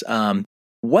reports,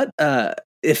 what,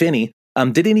 if any,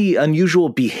 did any unusual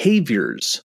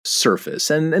behaviors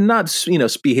surface? And not,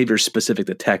 behaviors specific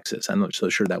to Texas. I'm not so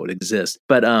sure that would exist.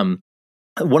 But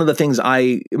one of the things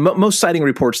most sighting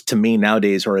reports to me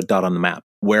nowadays are a dot on the map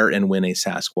where and when a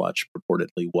Sasquatch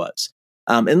purportedly was.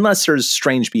 Unless there's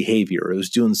strange behavior, or it was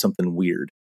doing something weird,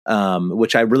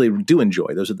 which I really do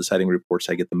enjoy. Those are the sighting reports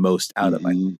I get the most out of.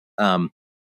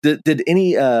 Did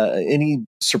any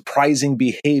surprising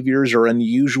behaviors or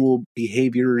unusual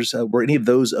behaviors, were any of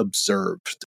those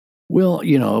observed? Well,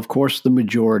 of course, the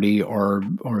majority are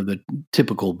the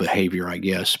typical behavior, I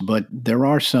guess, but there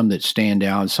are some that stand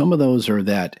out. Some of those are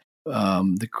that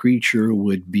the creature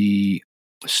would be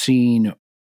seen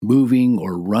moving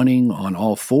or running on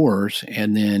all fours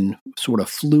and then sort of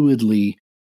fluidly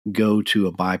go to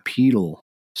a bipedal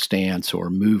stance or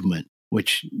movement,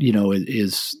 which,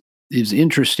 is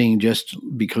interesting just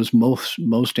because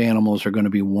most animals are going to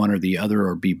be one or the other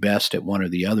or be best at one or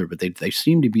the other, but they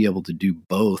seem to be able to do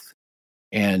both.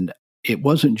 And it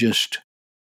wasn't just,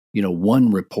 one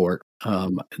report.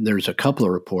 There's a couple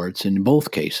of reports. In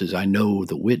both cases, I know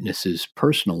the witnesses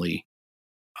personally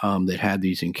that had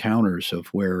these encounters of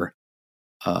where,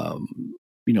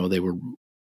 they were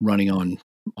running on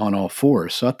all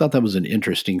fours. So I thought that was an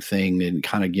interesting thing and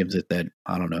kind of gives it that,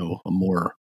 I don't know,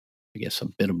 a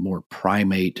bit of more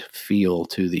primate feel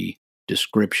to the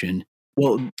description.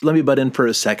 Well, let me butt in for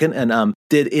a second. And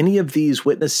did any of these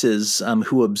witnesses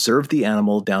who observed the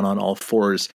animal down on all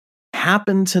fours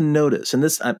happen to notice, and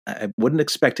this I wouldn't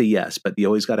expect a yes, but you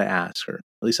always got to ask, or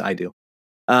at least I do,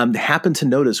 happen to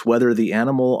notice whether the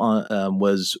animal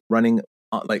was running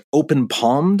like open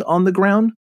palmed on the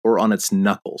ground or on its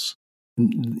knuckles?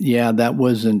 Yeah, that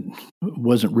wasn't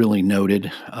really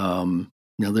noted.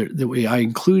 I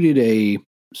included a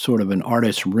sort of an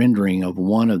artist's rendering of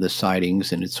one of the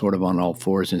sightings, and it's sort of on all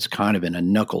fours, and it's kind of in a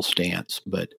knuckle stance,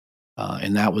 but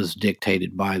and that was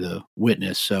dictated by the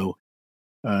witness. So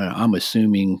I'm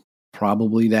assuming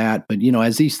probably that. But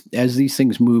as these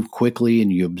things move quickly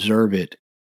and you observe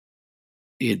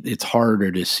it's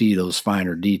harder to see those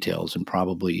finer details, and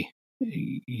probably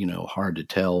hard to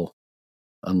tell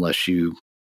unless you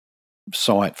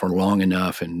saw it for long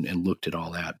enough and looked at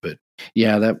all that. But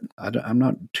yeah, I'm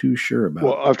not too sure about.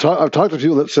 Well, I've talked to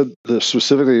people that said that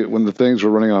specifically when the things were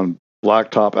running on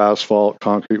blacktop, asphalt,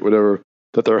 concrete, whatever,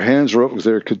 that their hands were up because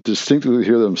they could distinctly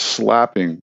hear them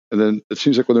slapping. And then it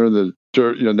seems like when they're in the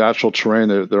dirt, natural terrain,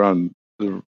 they're on.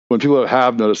 When people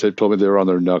have noticed, they told me they were on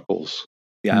their knuckles.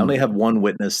 Yeah, I only have one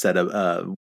witness that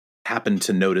happened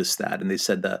to notice that, and they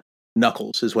said the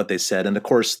knuckles is what they said. And of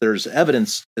course, there's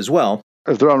evidence as well.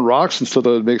 If they're on rocks and stuff, that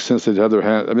would make sense. They'd have their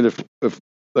hand. I mean, if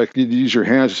like you use your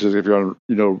hands, if you're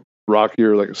on rocky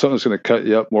or like something's going to cut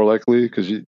you up more likely, because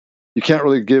you can't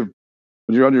really give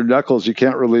when you're on your knuckles. You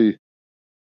can't really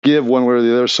give one way or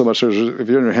the other so much. If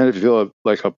you're in your hand, if you feel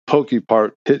like a pokey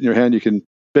part hitting your hand, you can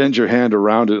bend your hand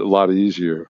around it a lot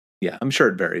easier. Yeah, I'm sure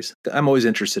it varies. I'm always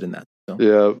interested in that. So.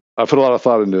 Yeah, I put a lot of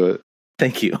thought into it.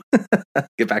 Thank you.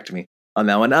 Get back to me on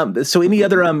that one. So any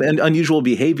other unusual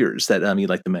behaviors that you'd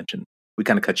like to mention? We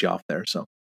kind of cut you off there. So,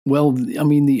 well, I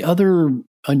mean, the other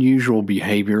unusual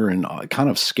behavior and kind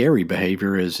of scary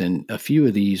behavior is in a few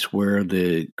of these where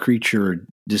the creature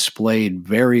displayed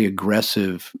very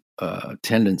aggressive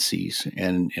tendencies.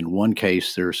 And in one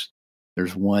case, there's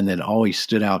one that always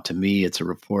stood out to me. It's a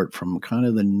report from kind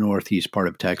of the northeast part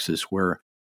of Texas where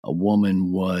a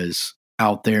woman was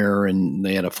out there and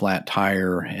they had a flat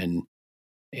tire and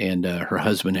her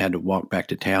husband had to walk back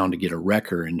to town to get a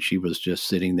wrecker, and she was just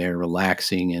sitting there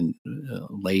relaxing in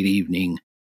late evening,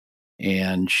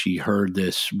 and she heard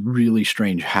this really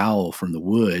strange howl from the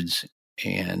woods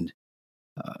and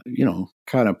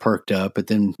kind of perked up, but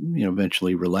then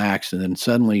eventually relaxed, and then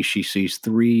suddenly she sees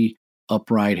three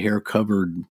upright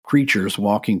hair-covered creatures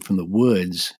walking from the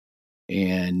woods,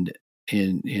 and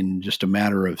in just a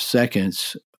matter of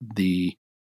seconds, the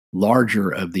larger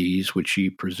of these, which she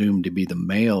presumed to be the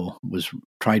male, was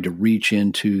tried to reach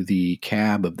into the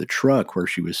cab of the truck where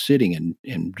she was sitting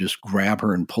and just grab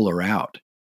her and pull her out.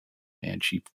 And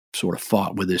she sort of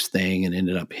fought with this thing and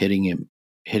ended up hitting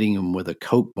him with a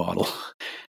Coke bottle.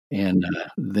 And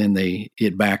then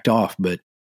it backed off. But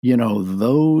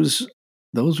those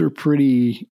are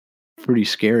pretty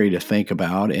scary to think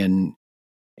about, and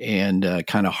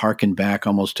kind of harken back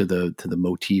almost to the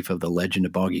motif of the Legend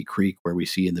of Boggy Creek, where we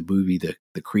see in the movie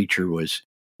the creature was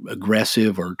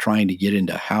aggressive or trying to get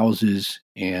into houses.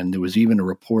 And there was even a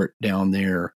report down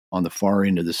there on the far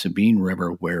end of the Sabine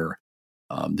River where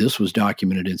this was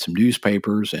documented in some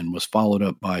newspapers and was followed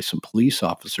up by some police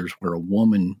officers, where a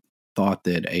woman thought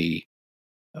that a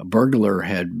burglar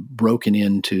had broken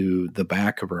into the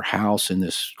back of her house in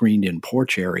this screened-in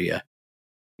porch area.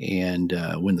 And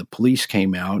when the police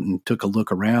came out and took a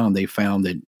look around, they found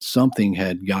that something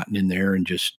had gotten in there and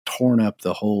just torn up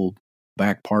the whole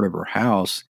back part of her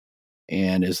house.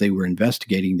 And as they were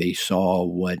investigating, they saw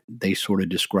what they sort of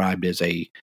described as a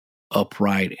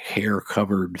upright,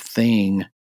 hair-covered thing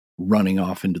running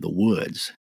off into the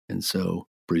woods. And so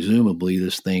presumably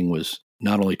this thing was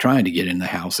not only trying to get in the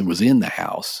house, it was in the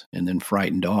house and then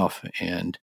frightened off.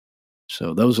 And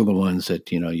so those are the ones that,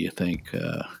 you think,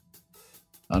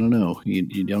 I don't know,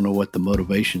 you don't know what the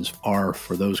motivations are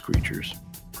for those creatures.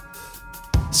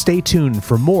 Stay tuned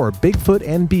for more Bigfoot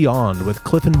and Beyond with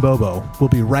Cliff and Bobo. We'll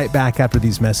be right back after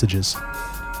these messages.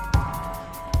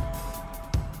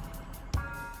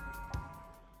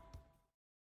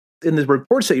 In the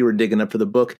reports that you were digging up for the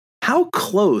book, how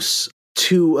close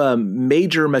to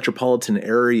major metropolitan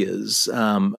areas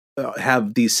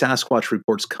have these Sasquatch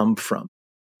reports come from?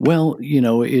 Well,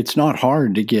 it's not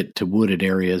hard to get to wooded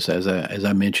areas, as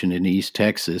I mentioned, in East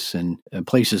Texas and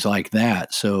places like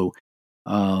that. So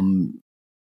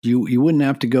you wouldn't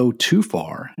have to go too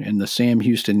far. And the Sam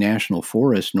Houston National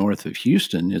Forest north of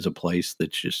Houston is a place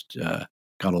that's just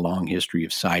got a long history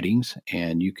of sightings,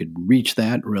 and you could reach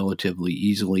that relatively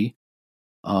easily.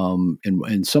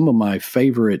 And some of my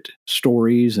favorite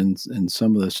stories and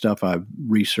some of the stuff I've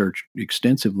researched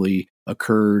extensively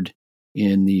occurred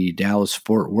in the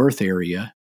Dallas-Fort Worth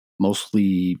area,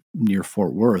 mostly near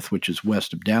Fort Worth, which is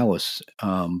west of Dallas.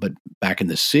 But back in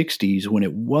the 60s, when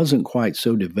it wasn't quite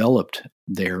so developed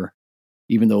there,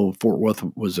 even though Fort Worth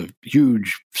was a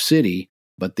huge city,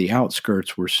 but the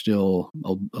outskirts were still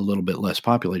a little bit less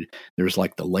populated. There's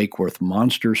like the Lake Worth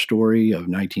monster story of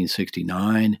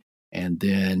 1969. And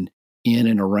then in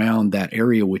and around that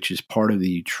area, which is part of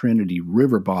the Trinity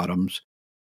River bottoms,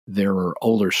 there are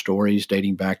older stories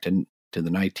dating back to the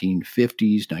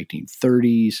 1950s,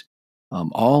 1930s,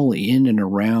 all in and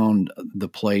around the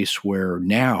place where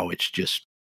now it's just,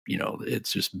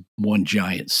 it's just one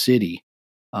giant city.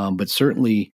 But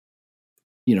certainly,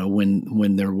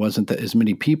 when there wasn't as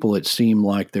many people, it seemed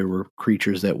like there were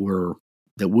creatures that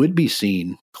would be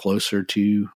seen closer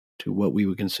to what we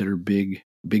would consider big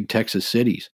Texas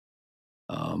cities.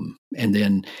 And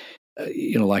then,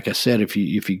 like I said, if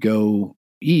you go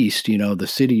east, the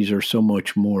cities are so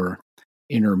much more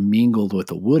intermingled with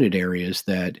the wooded areas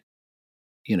that,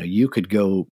 you could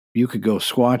go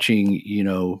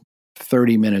squatching,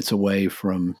 30 minutes away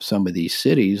from some of these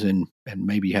cities and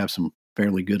maybe have some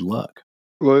fairly good luck.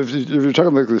 Well, if you're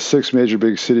talking like the 6 major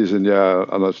big cities, and yeah,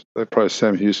 unless probably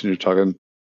Sam Houston you're talking,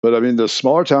 but I mean the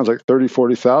smaller towns like 30,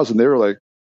 40,000, they were like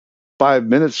 3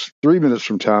 minutes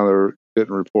from town, they were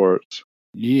getting reports.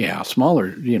 Yeah,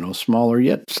 smaller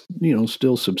yet,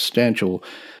 still substantial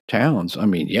towns. I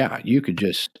mean, yeah, you could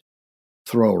just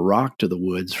throw a rock to the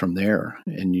woods from there,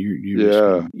 and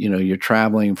you're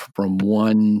traveling from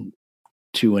one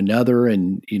to another,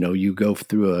 and you go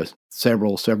through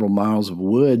several miles of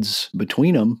woods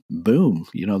between them. Boom,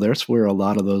 that's where a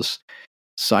lot of those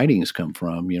sightings come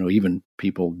from. Even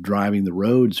people driving the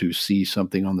roads who see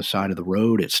something on the side of the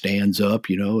road, it stands up,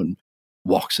 and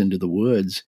walks into the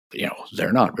woods.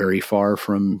 They're not very far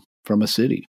from a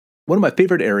city. One of my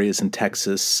favorite areas in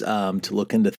Texas to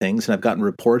look into things, and I've gotten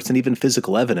reports and even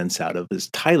physical evidence out of, is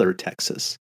Tyler,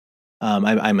 Texas.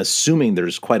 I'm assuming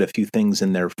there's quite a few things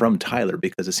in there from Tyler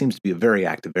because it seems to be a very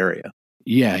active area.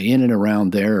 Yeah, in and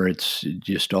around there, it's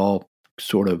just all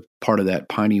sort of part of that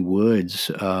piney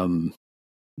woods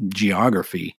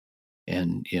geography.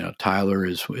 And, Tyler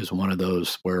is one of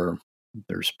those where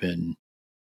there's been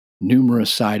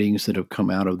numerous sightings that have come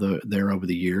out of there over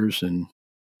the years. And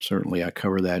certainly I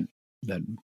cover that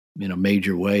in a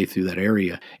major way through that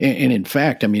area. And in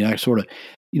fact, I mean, I sort of,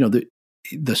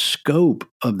 the scope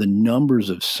of the numbers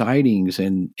of sightings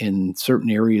in certain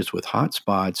areas with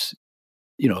hotspots,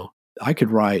 I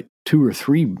could write 2 or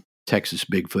 3 Texas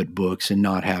Bigfoot books and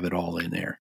not have it all in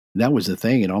there. That was the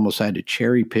thing. It almost had to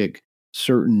cherry pick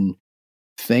certain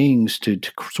things to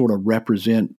sort of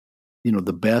represent,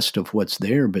 the best of what's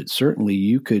there. But certainly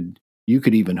you could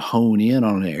even hone in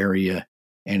on an area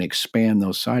and expand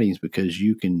those sightings because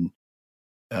you can,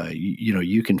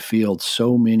 you can field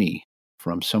so many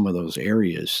from some of those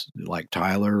areas like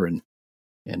Tyler and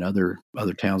other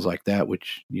towns like that,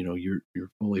 which, you're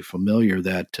fully familiar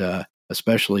that,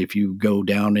 especially if you go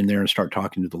down in there and start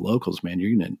talking to the locals, man,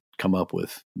 you're going to come up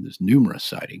with this numerous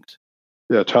sightings.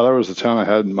 Yeah, Tyler was the town I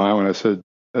had in mind when I said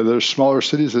there's smaller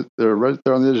cities that they're right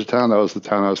there on the edge of town. That was the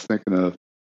town I was thinking of.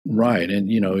 Right. And,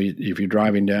 if you're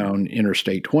driving down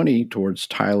Interstate 20 towards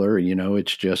Tyler,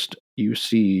 it's just, you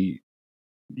see,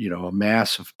 a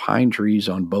mass of pine trees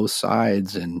on both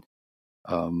sides. And,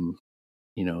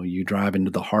 you drive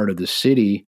into the heart of the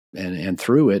city and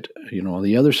through it, on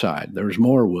the other side, there's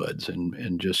more woods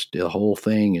and just the whole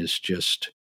thing is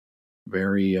just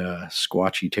very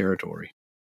squatchy territory.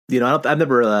 I've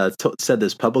never said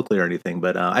this publicly or anything,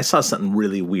 but I saw something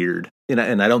really weird,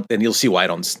 and you'll see why I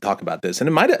don't talk about this.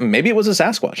 And maybe it was a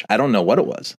Sasquatch. I don't know what it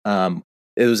was.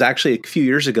 It was actually a few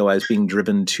years ago. I was being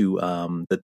driven to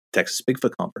the Texas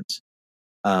Bigfoot Conference,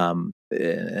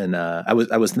 and I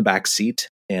was in the back seat,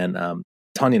 and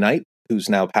Tanya Knight, who's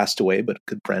now passed away, but a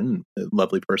good friend, a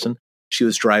lovely person, she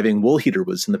was driving. Woolheater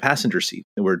was in the passenger seat,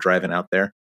 and we were driving out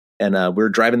there. And we were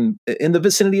driving in the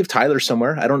vicinity of Tyler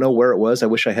somewhere. I don't know where it was. I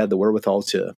wish I had the wherewithal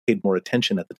to pay more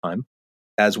attention at the time.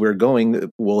 As we're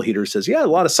going, Woolheater says, "Yeah, a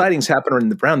lot of sightings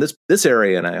happen around this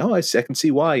area." And I can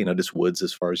see why. Just woods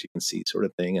as far as you can see, sort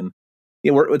of thing. And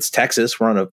it's Texas.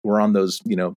 We're on those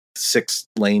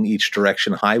 6-lane each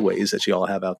direction highways that you all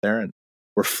have out there, and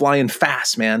we're flying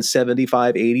fast, man,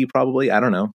 75, 80 probably. I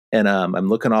don't know. And I'm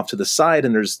looking off to the side,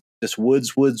 and there's just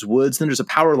woods. Then there's a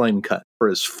power line cut for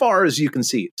as far as you can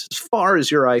see. It's as far as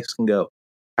your eyes can go.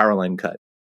 Power line cut.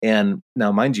 And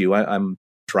now, mind you, I'm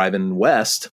driving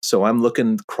west, so I'm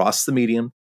looking across the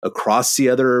median, across the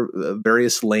other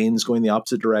various lanes going the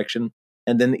opposite direction.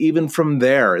 And then even from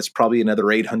there, it's probably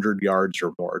another 800 yards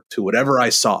or more to whatever I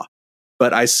saw.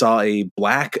 But I saw a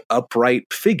black upright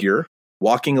figure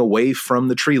walking away from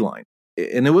the tree line.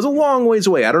 And it was a long ways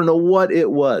away. I don't know what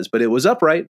it was, but it was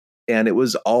upright and it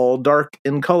was all dark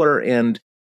in color. And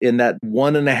in that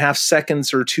 1.5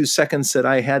 seconds or 2 seconds that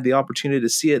I had the opportunity to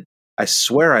see it, I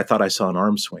swear I thought I saw an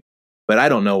arm swing, but I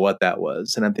don't know what that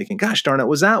was. And I'm thinking, gosh darn it,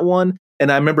 was that one?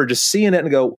 And I remember just seeing it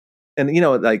and go, and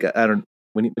like, I don't,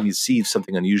 when you see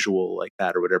something unusual like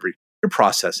that or whatever, you're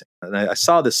processing. And I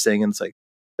saw this thing, and it's like,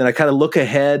 then I kind of look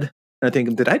ahead and I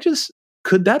think,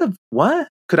 could that have, what?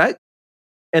 Could I?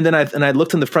 And then I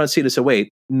looked in the front seat and said, wait,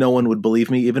 no one would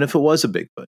believe me, even if it was a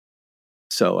Bigfoot.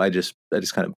 So I just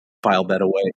kind of filed that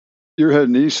away. You're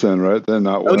heading east then, right? Then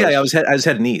not west. Oh yeah, I was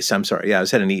heading east. I'm sorry. Yeah, I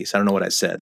was heading east. I don't know what I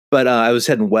said, but I was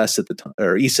heading west at the time,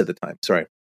 or east at the time. Sorry.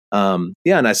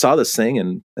 Yeah, and I saw this thing,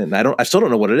 and I still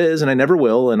don't know what it is, and I never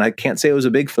will, and I can't say it was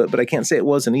a Bigfoot, but I can't say it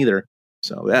wasn't either.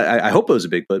 So I hope it was a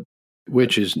Bigfoot.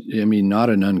 Which is, not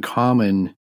an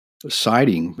uncommon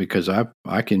sighting, because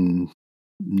I can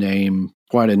name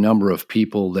quite a number of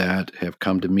people that have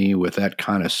come to me with that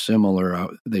kind of similar.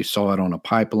 They saw it on a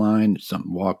pipeline,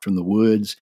 something walked from the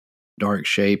woods, dark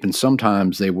shape, and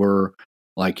sometimes they were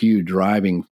like you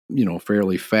driving,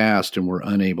 fairly fast, and were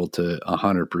unable to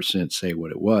 100% say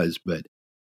what it was. But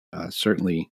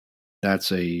certainly,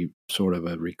 that's a sort of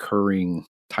a recurring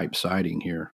type sighting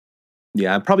here.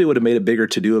 Yeah, I probably would have made a bigger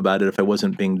to-do about it if I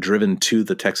wasn't being driven to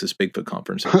the Texas Bigfoot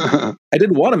Conference. I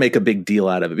didn't want to make a big deal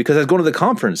out of it because I was going to the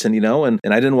conference, and and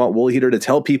I didn't want Woolheater to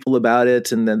tell people about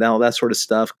it and then all that sort of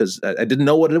stuff, because I didn't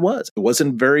know what it was. It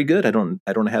wasn't very good. I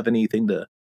don't have anything to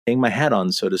hang my hat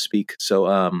on, so to speak. So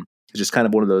it's just kind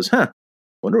of one of those,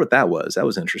 wonder what that was. That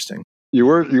was interesting. You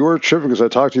were tripping, because I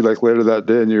talked to you like later that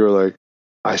day, and you were like,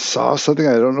 I saw something.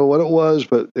 I don't know what it was,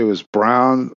 but it was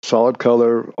brown, solid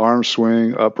color, arm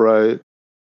swing, upright.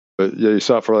 But yeah, you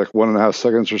saw it for like 1.5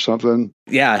 seconds or something.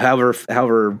 Yeah,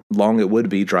 however long it would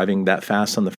be driving that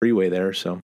fast on the freeway there.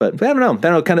 So, but I don't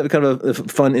know. Kind of a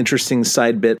fun, interesting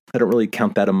side bit. I don't really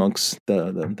count that amongst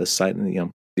the site,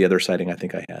 the other sighting I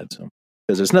think I had. So,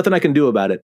 because there's nothing I can do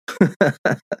about it.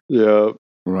 Yeah.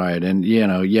 Right. And,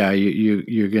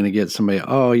 you're going to get somebody,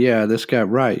 oh, yeah, this guy,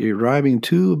 right. You're driving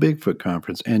to a Bigfoot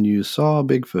conference and you saw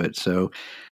Bigfoot. So,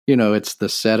 it's the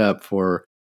setup for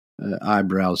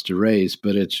eyebrows to raise,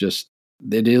 but it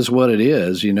is what it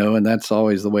is, and that's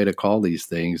always the way to call these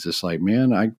things. It's like,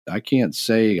 man, I can't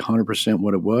say 100%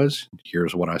 what it was.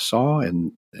 Here's what I saw,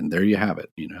 and there you have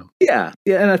it, Yeah.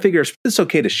 And I figure it's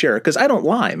okay to share it, because I don't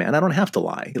lie, man. I don't have to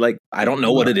lie. Like, I don't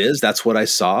know what it is. That's what I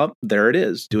saw. There it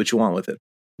is. Do what you want with it.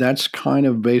 That's kind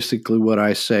of basically what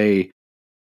I say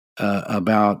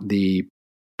about the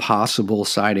possible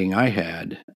sighting I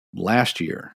had last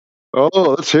year. Oh,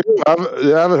 let's hear it. I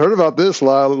haven't heard about this.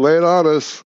 Lay it on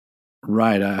us.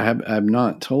 Right. I've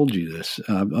not told you this.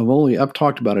 I've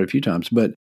talked about it a few times,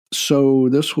 but so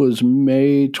this was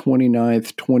May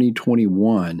 29th,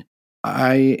 2021.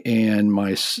 I and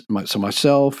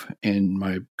myself and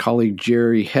my colleague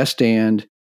Jerry Hestand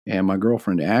and my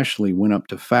girlfriend Ashley went up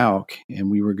to Fouke,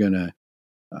 and we were going to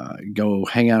go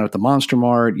hang out at the Monster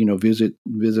Mart, visit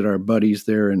our buddies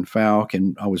there in Fouke.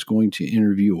 And I was going to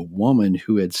interview a woman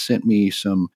who had sent me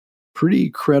some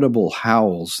pretty credible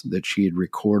howls that she had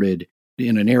recorded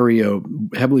in an area,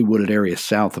 heavily wooded area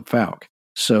south of Fouke.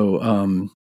 So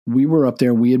we were up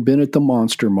there. We had been at the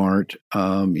Monster Mart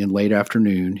in late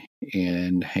afternoon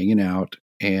and hanging out.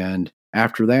 And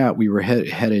after that, we were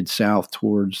headed south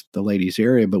towards the ladies'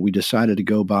 area, but we decided to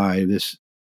go by this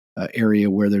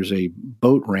area where there's a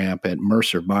boat ramp at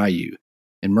Mercer Bayou.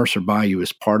 And Mercer Bayou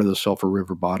is part of the Sulphur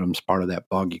River Bottoms, part of that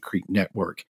Boggy Creek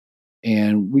network.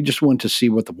 And we just wanted to see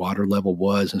what the water level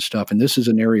was and stuff. And this is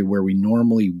an area where we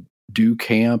normally do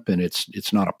camp, and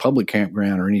it's not a public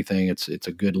campground or anything. It's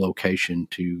a good location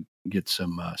to get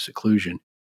some seclusion.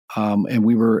 And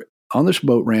we were on this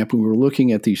boat ramp, and we were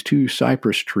looking at these 2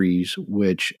 cypress trees,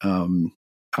 which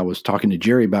I was talking to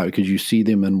Jerry about because you see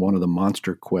them in one of the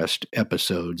Monster Quest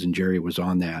episodes, and Jerry was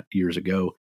on that years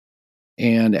ago.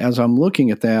 And as I'm looking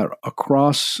at that,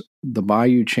 across the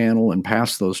Bayou Channel and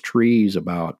past those trees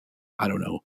about,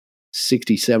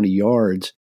 60, 70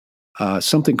 yards,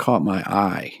 something caught my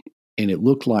eye, and it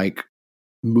looked like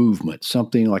movement,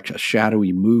 something like a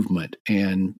shadowy movement.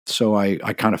 And so I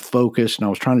kind of focused, and I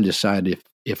was trying to decide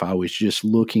if I was just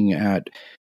looking at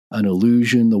an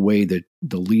illusion, the way that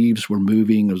the leaves were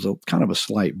moving. There was kind of a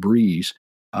slight breeze.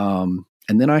 And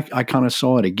then I kind of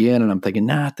saw it again, and I'm thinking,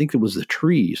 I think it was the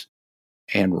trees.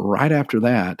 And right after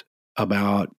that,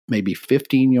 about maybe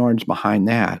 15 yards behind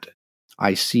that,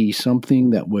 I see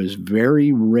something that was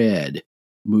very red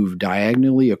move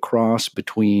diagonally across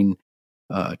between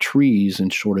trees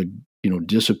and sort of,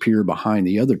 disappear behind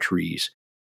the other trees.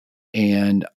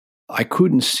 And I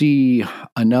couldn't see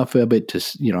enough of it to,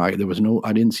 I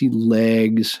didn't see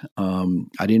legs.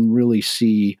 I didn't really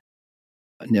see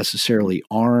necessarily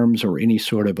arms or any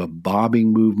sort of a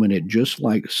bobbing movement. It just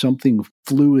like something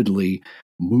fluidly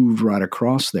moved right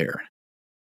across there.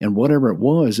 And whatever it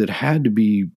was, it had to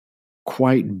be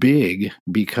quite big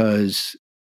because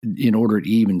in order to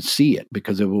even see it,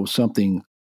 because if it was something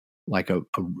like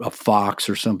a fox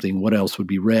or something, what else would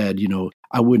be red?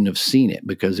 I wouldn't have seen it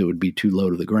because it would be too low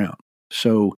to the ground.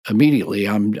 So immediately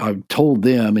I told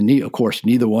them, and of course,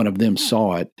 neither one of them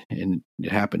saw it, and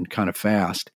it happened kind of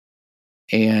fast.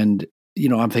 And,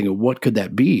 I'm thinking, what could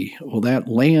that be? Well, that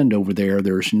land over there,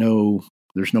 there's no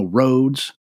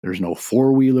roads, there's no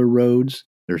four-wheeler roads,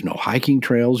 there's no hiking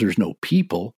trails, there's no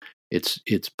people.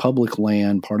 It's public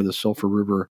land, part of the Sulphur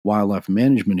River Wildlife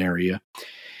Management Area.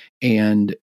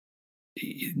 And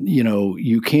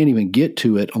you can't even get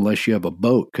to it unless you have a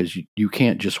boat, because you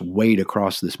can't just wade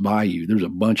across this bayou. There's a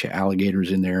bunch of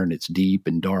alligators in there, and it's deep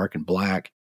and dark and black.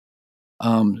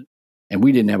 And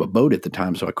we didn't have a boat at the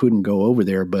time, so I couldn't go over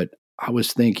there. But I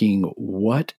was thinking,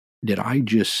 what did I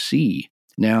just see?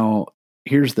 Now,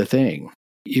 here's the thing.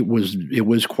 It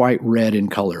was quite red in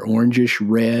color, orangish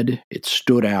red. It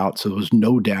stood out, so there was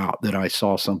no doubt that I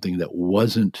saw something that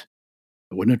wasn't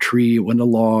a tree, it wasn't a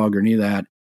log or any of that.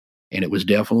 And it was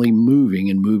definitely moving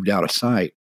and moved out of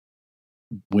sight.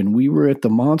 When we were at the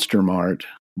Monster Mart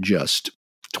just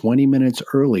 20 minutes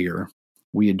earlier,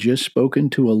 we had just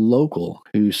spoken to a local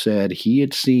who said he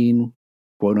had seen,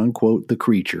 quote unquote, the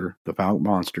creature, the Fouke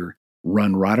monster,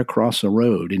 run right across the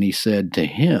road. And he said to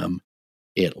him,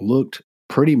 it looked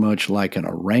pretty much like an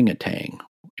orangutan.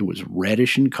 It was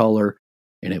reddish in color,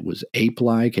 and it was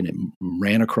ape-like, and it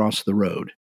ran across the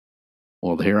road.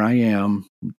 Well, here I am,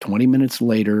 20 minutes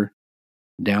later,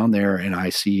 down there, and I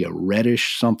see a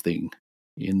reddish something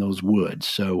in those woods.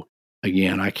 So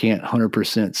again, I can't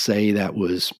 100% say that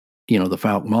was, the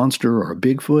Fouke monster or a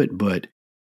Bigfoot, but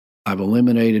I've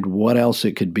eliminated what else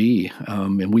it could be.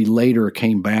 And we later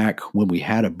came back when we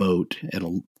had a boat, and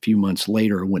a few months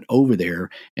later went over there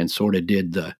and sort of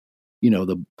did the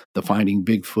Finding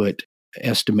Bigfoot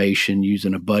estimation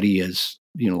using a buddy as,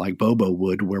 like Bobo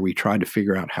would, where we tried to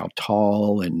figure out how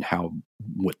tall and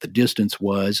what the distance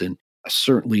was. And I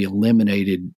certainly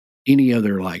eliminated any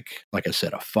other, like I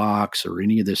said, a fox or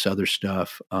any of this other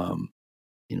stuff.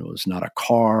 It's not a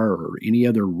car or any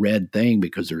other red thing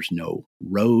because there's no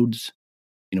roads.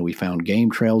 We found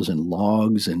game trails and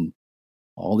logs and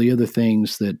all the other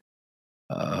things that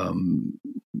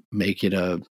make it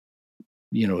a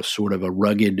sort of a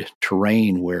rugged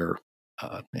terrain where,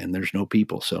 and there's no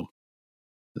people. So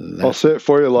I'll say it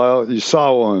for you, Lyle. You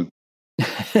saw one.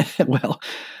 Well,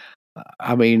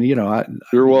 I mean,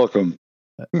 you're welcome.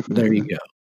 There you go.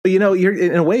 But you're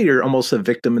in a way you're almost a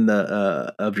victim in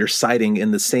the of your sighting in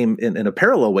the same in a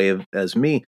parallel way as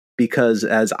me, because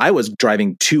as I was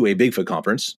driving to a Bigfoot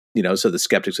conference, so the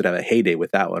skeptics would have a heyday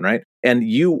with that one, right? And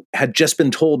you had just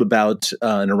been told about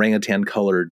an orangutan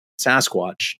colored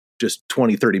Sasquatch just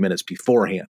 20, 30 minutes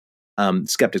beforehand.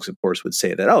 Skeptics, of course, would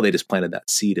say that, oh, they just planted that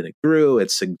seed and it grew.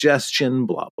 It's suggestion,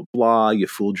 blah, blah, blah. You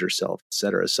fooled yourself,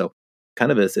 etc. So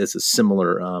kind of it's a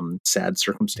similar sad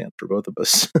circumstance for both of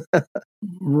us.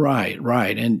 Right.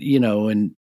 And,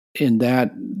 and in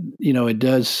that, it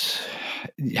does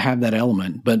have that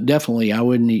element, but definitely I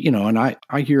wouldn't, and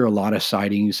I hear a lot of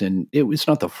sightings, and it's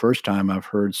not the first time I've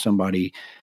heard somebody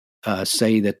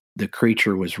say that the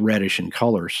creature was reddish in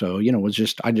color. So,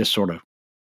 I just sort of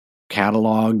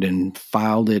cataloged and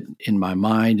filed it in my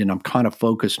mind, and I'm kind of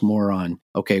focused more on,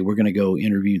 okay, we're going to go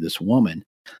interview this woman.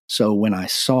 So when I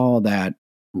saw that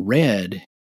red,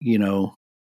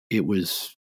 it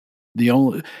was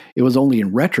only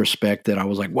in retrospect that I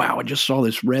was like, wow, I just saw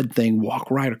this red thing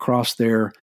walk right across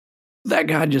there. That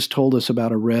guy just told us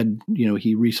about a red,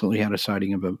 he recently had a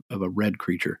sighting of a red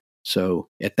creature. So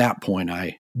at that point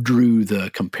I drew the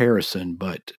comparison,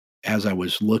 but as I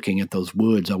was looking at those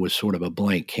woods, I was sort of a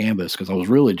blank canvas because I was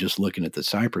really just looking at the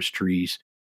cypress trees,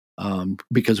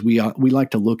 because we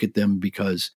like to look at them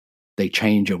because they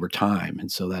change over time. And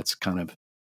so that's kind of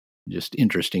just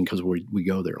interesting because we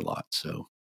go there a lot. So,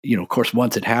 of course,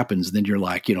 once it happens, then you're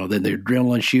like, then the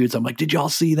adrenaline shoots. I'm like, did y'all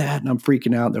see that? And I'm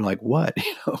freaking out. They're like, what?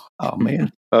 Oh,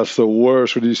 man. That's the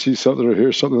worst when you see something or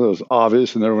hear something that was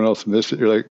obvious and everyone else missed it.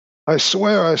 You're like, I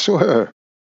swear.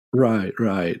 Right.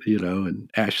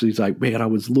 And Ashley's like, man, I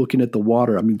was looking at the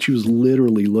water. I mean, she was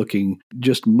literally looking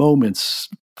just moments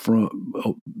from,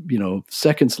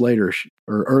 seconds later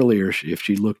or earlier. If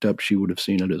she looked up, she would have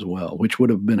seen it as well, which would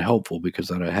have been helpful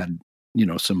because I had,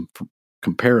 some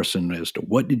comparison as to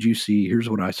what did you see? Here's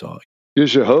what I saw.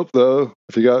 Gives you hope, though.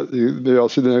 If maybe I'll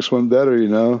see the next one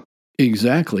better,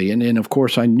 Exactly. And of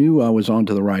course, I knew I was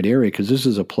onto the right area because this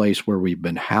is a place where we've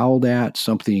been howled at.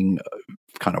 Something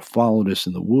kind of followed us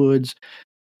in the woods.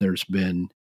 There's been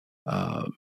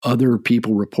other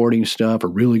people reporting stuff. A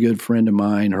really good friend of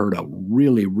mine heard a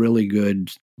really, really good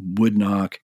wood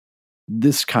knock,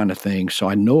 this kind of thing. So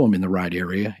I know I'm in the right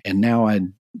area. And now I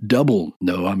double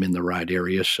know I'm in the right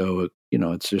area. So,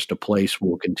 it's just a place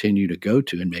we'll continue to go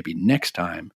to. And maybe next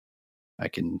time I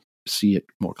can see it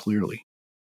more clearly.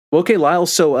 Well, okay, Lyle.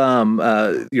 So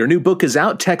your new book is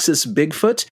out, Texas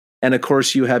Bigfoot. And of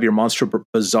course, you have your Monstro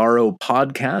Bizarro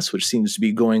podcast, which seems to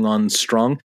be going on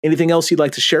strong. Anything else you'd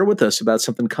like to share with us about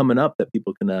something coming up that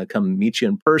people can come meet you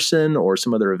in person or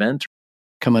some other event?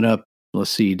 Coming up,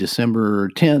 let's see, December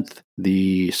 10th,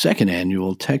 the second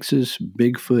annual Texas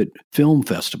Bigfoot Film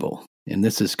Festival. And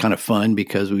this is kind of fun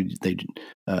because you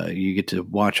get to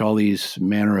watch all these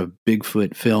manner of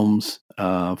Bigfoot films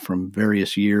from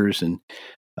various years. And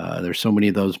there's so many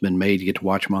of those been made. You get to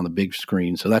watch them on the big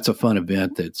screen. So that's a fun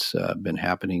event that's been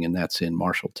happening, and that's in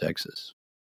Marshall, Texas.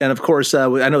 And of course,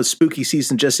 I know spooky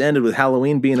season just ended with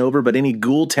Halloween being over, but any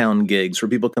Ghoul Town gigs where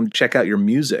people come check out your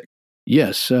music?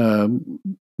 Yes.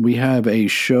 We have a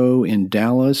show in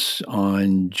Dallas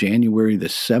on January the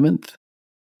 7th.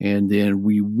 And then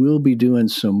we will be doing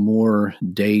some more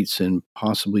dates and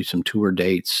possibly some tour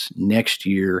dates next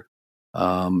year.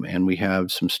 And we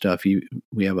have some stuff.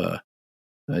 We have a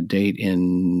date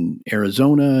in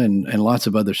Arizona and lots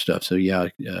of other stuff. So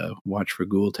watch for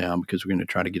Ghoul Town because we're going to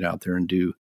try to get out there and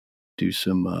do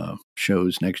some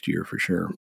shows next year for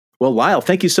sure. Well, Lyle,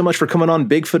 thank you so much for coming on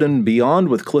Bigfoot and Beyond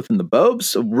with Cliff and the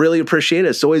Bobes. Really appreciate it.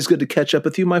 It's always good to catch up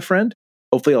with you, my friend.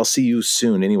 Hopefully I'll see you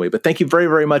soon anyway. But thank you very,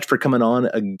 very much for coming on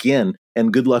again,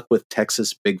 and good luck with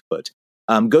Texas Bigfoot.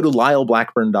 Go to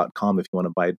lyleblackburn.com if you want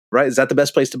to buy it. Right? Is that the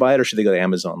best place to buy it, or should they go to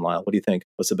Amazon, Lyle? What do you think?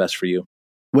 What's the best for you?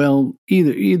 Well,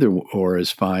 either or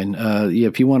is fine.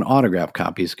 If you want autographed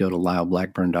copies, go to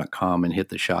lyleblackburn.com and hit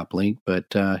the shop link.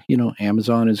 But,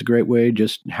 Amazon is a great way.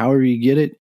 Just however you get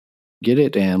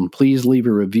it, and please leave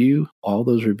a review. All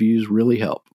those reviews really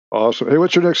help. Awesome. Hey,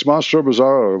 what's your next Monstro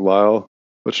Bizarro, Lyle?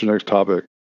 What's your next topic?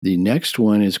 The next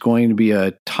one is going to be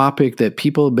a topic that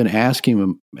people have been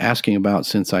asking about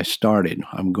since I started.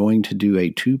 I'm going to do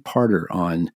a 2-parter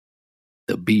on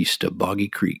the beast of Boggy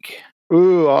Creek.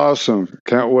 Ooh, awesome.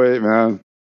 Can't wait, man.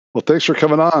 Well, thanks for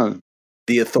coming on.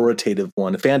 The authoritative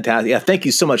one. Fantastic. Yeah, thank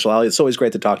you so much, Lyle. It's always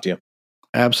great to talk to you.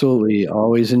 Absolutely.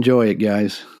 Always enjoy it,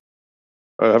 guys.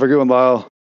 All right, have a good one, Lyle.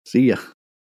 See ya.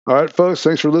 All right, folks,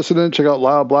 thanks for listening. Check out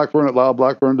Lyle Blackburn at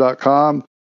lyleblackburn.com.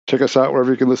 Check us out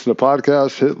wherever you can listen to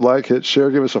podcasts. Hit like, hit share,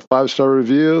 give us a 5-star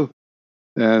review.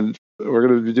 And we're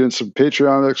going to be doing some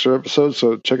Patreon extra episodes,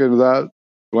 so check into that. If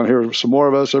you want to hear some more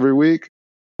of us every week.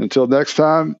 Until next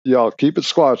time, y'all keep it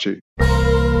squatchy.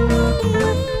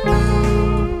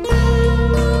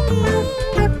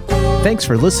 Thanks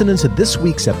for listening to this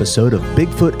week's episode of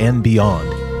Bigfoot and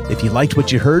Beyond. If you liked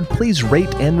what you heard, please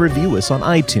rate and review us on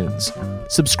iTunes.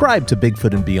 Subscribe to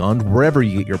Bigfoot and Beyond wherever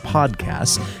you get your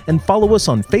podcasts, and follow us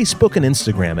on Facebook and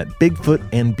Instagram at Bigfoot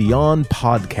and Beyond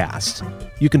Podcast.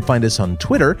 You can find us on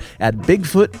Twitter at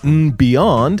Bigfoot and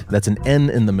Beyond, that's an N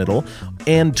in the middle,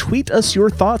 and tweet us your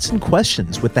thoughts and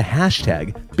questions with the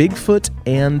hashtag Bigfoot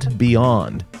and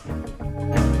Beyond.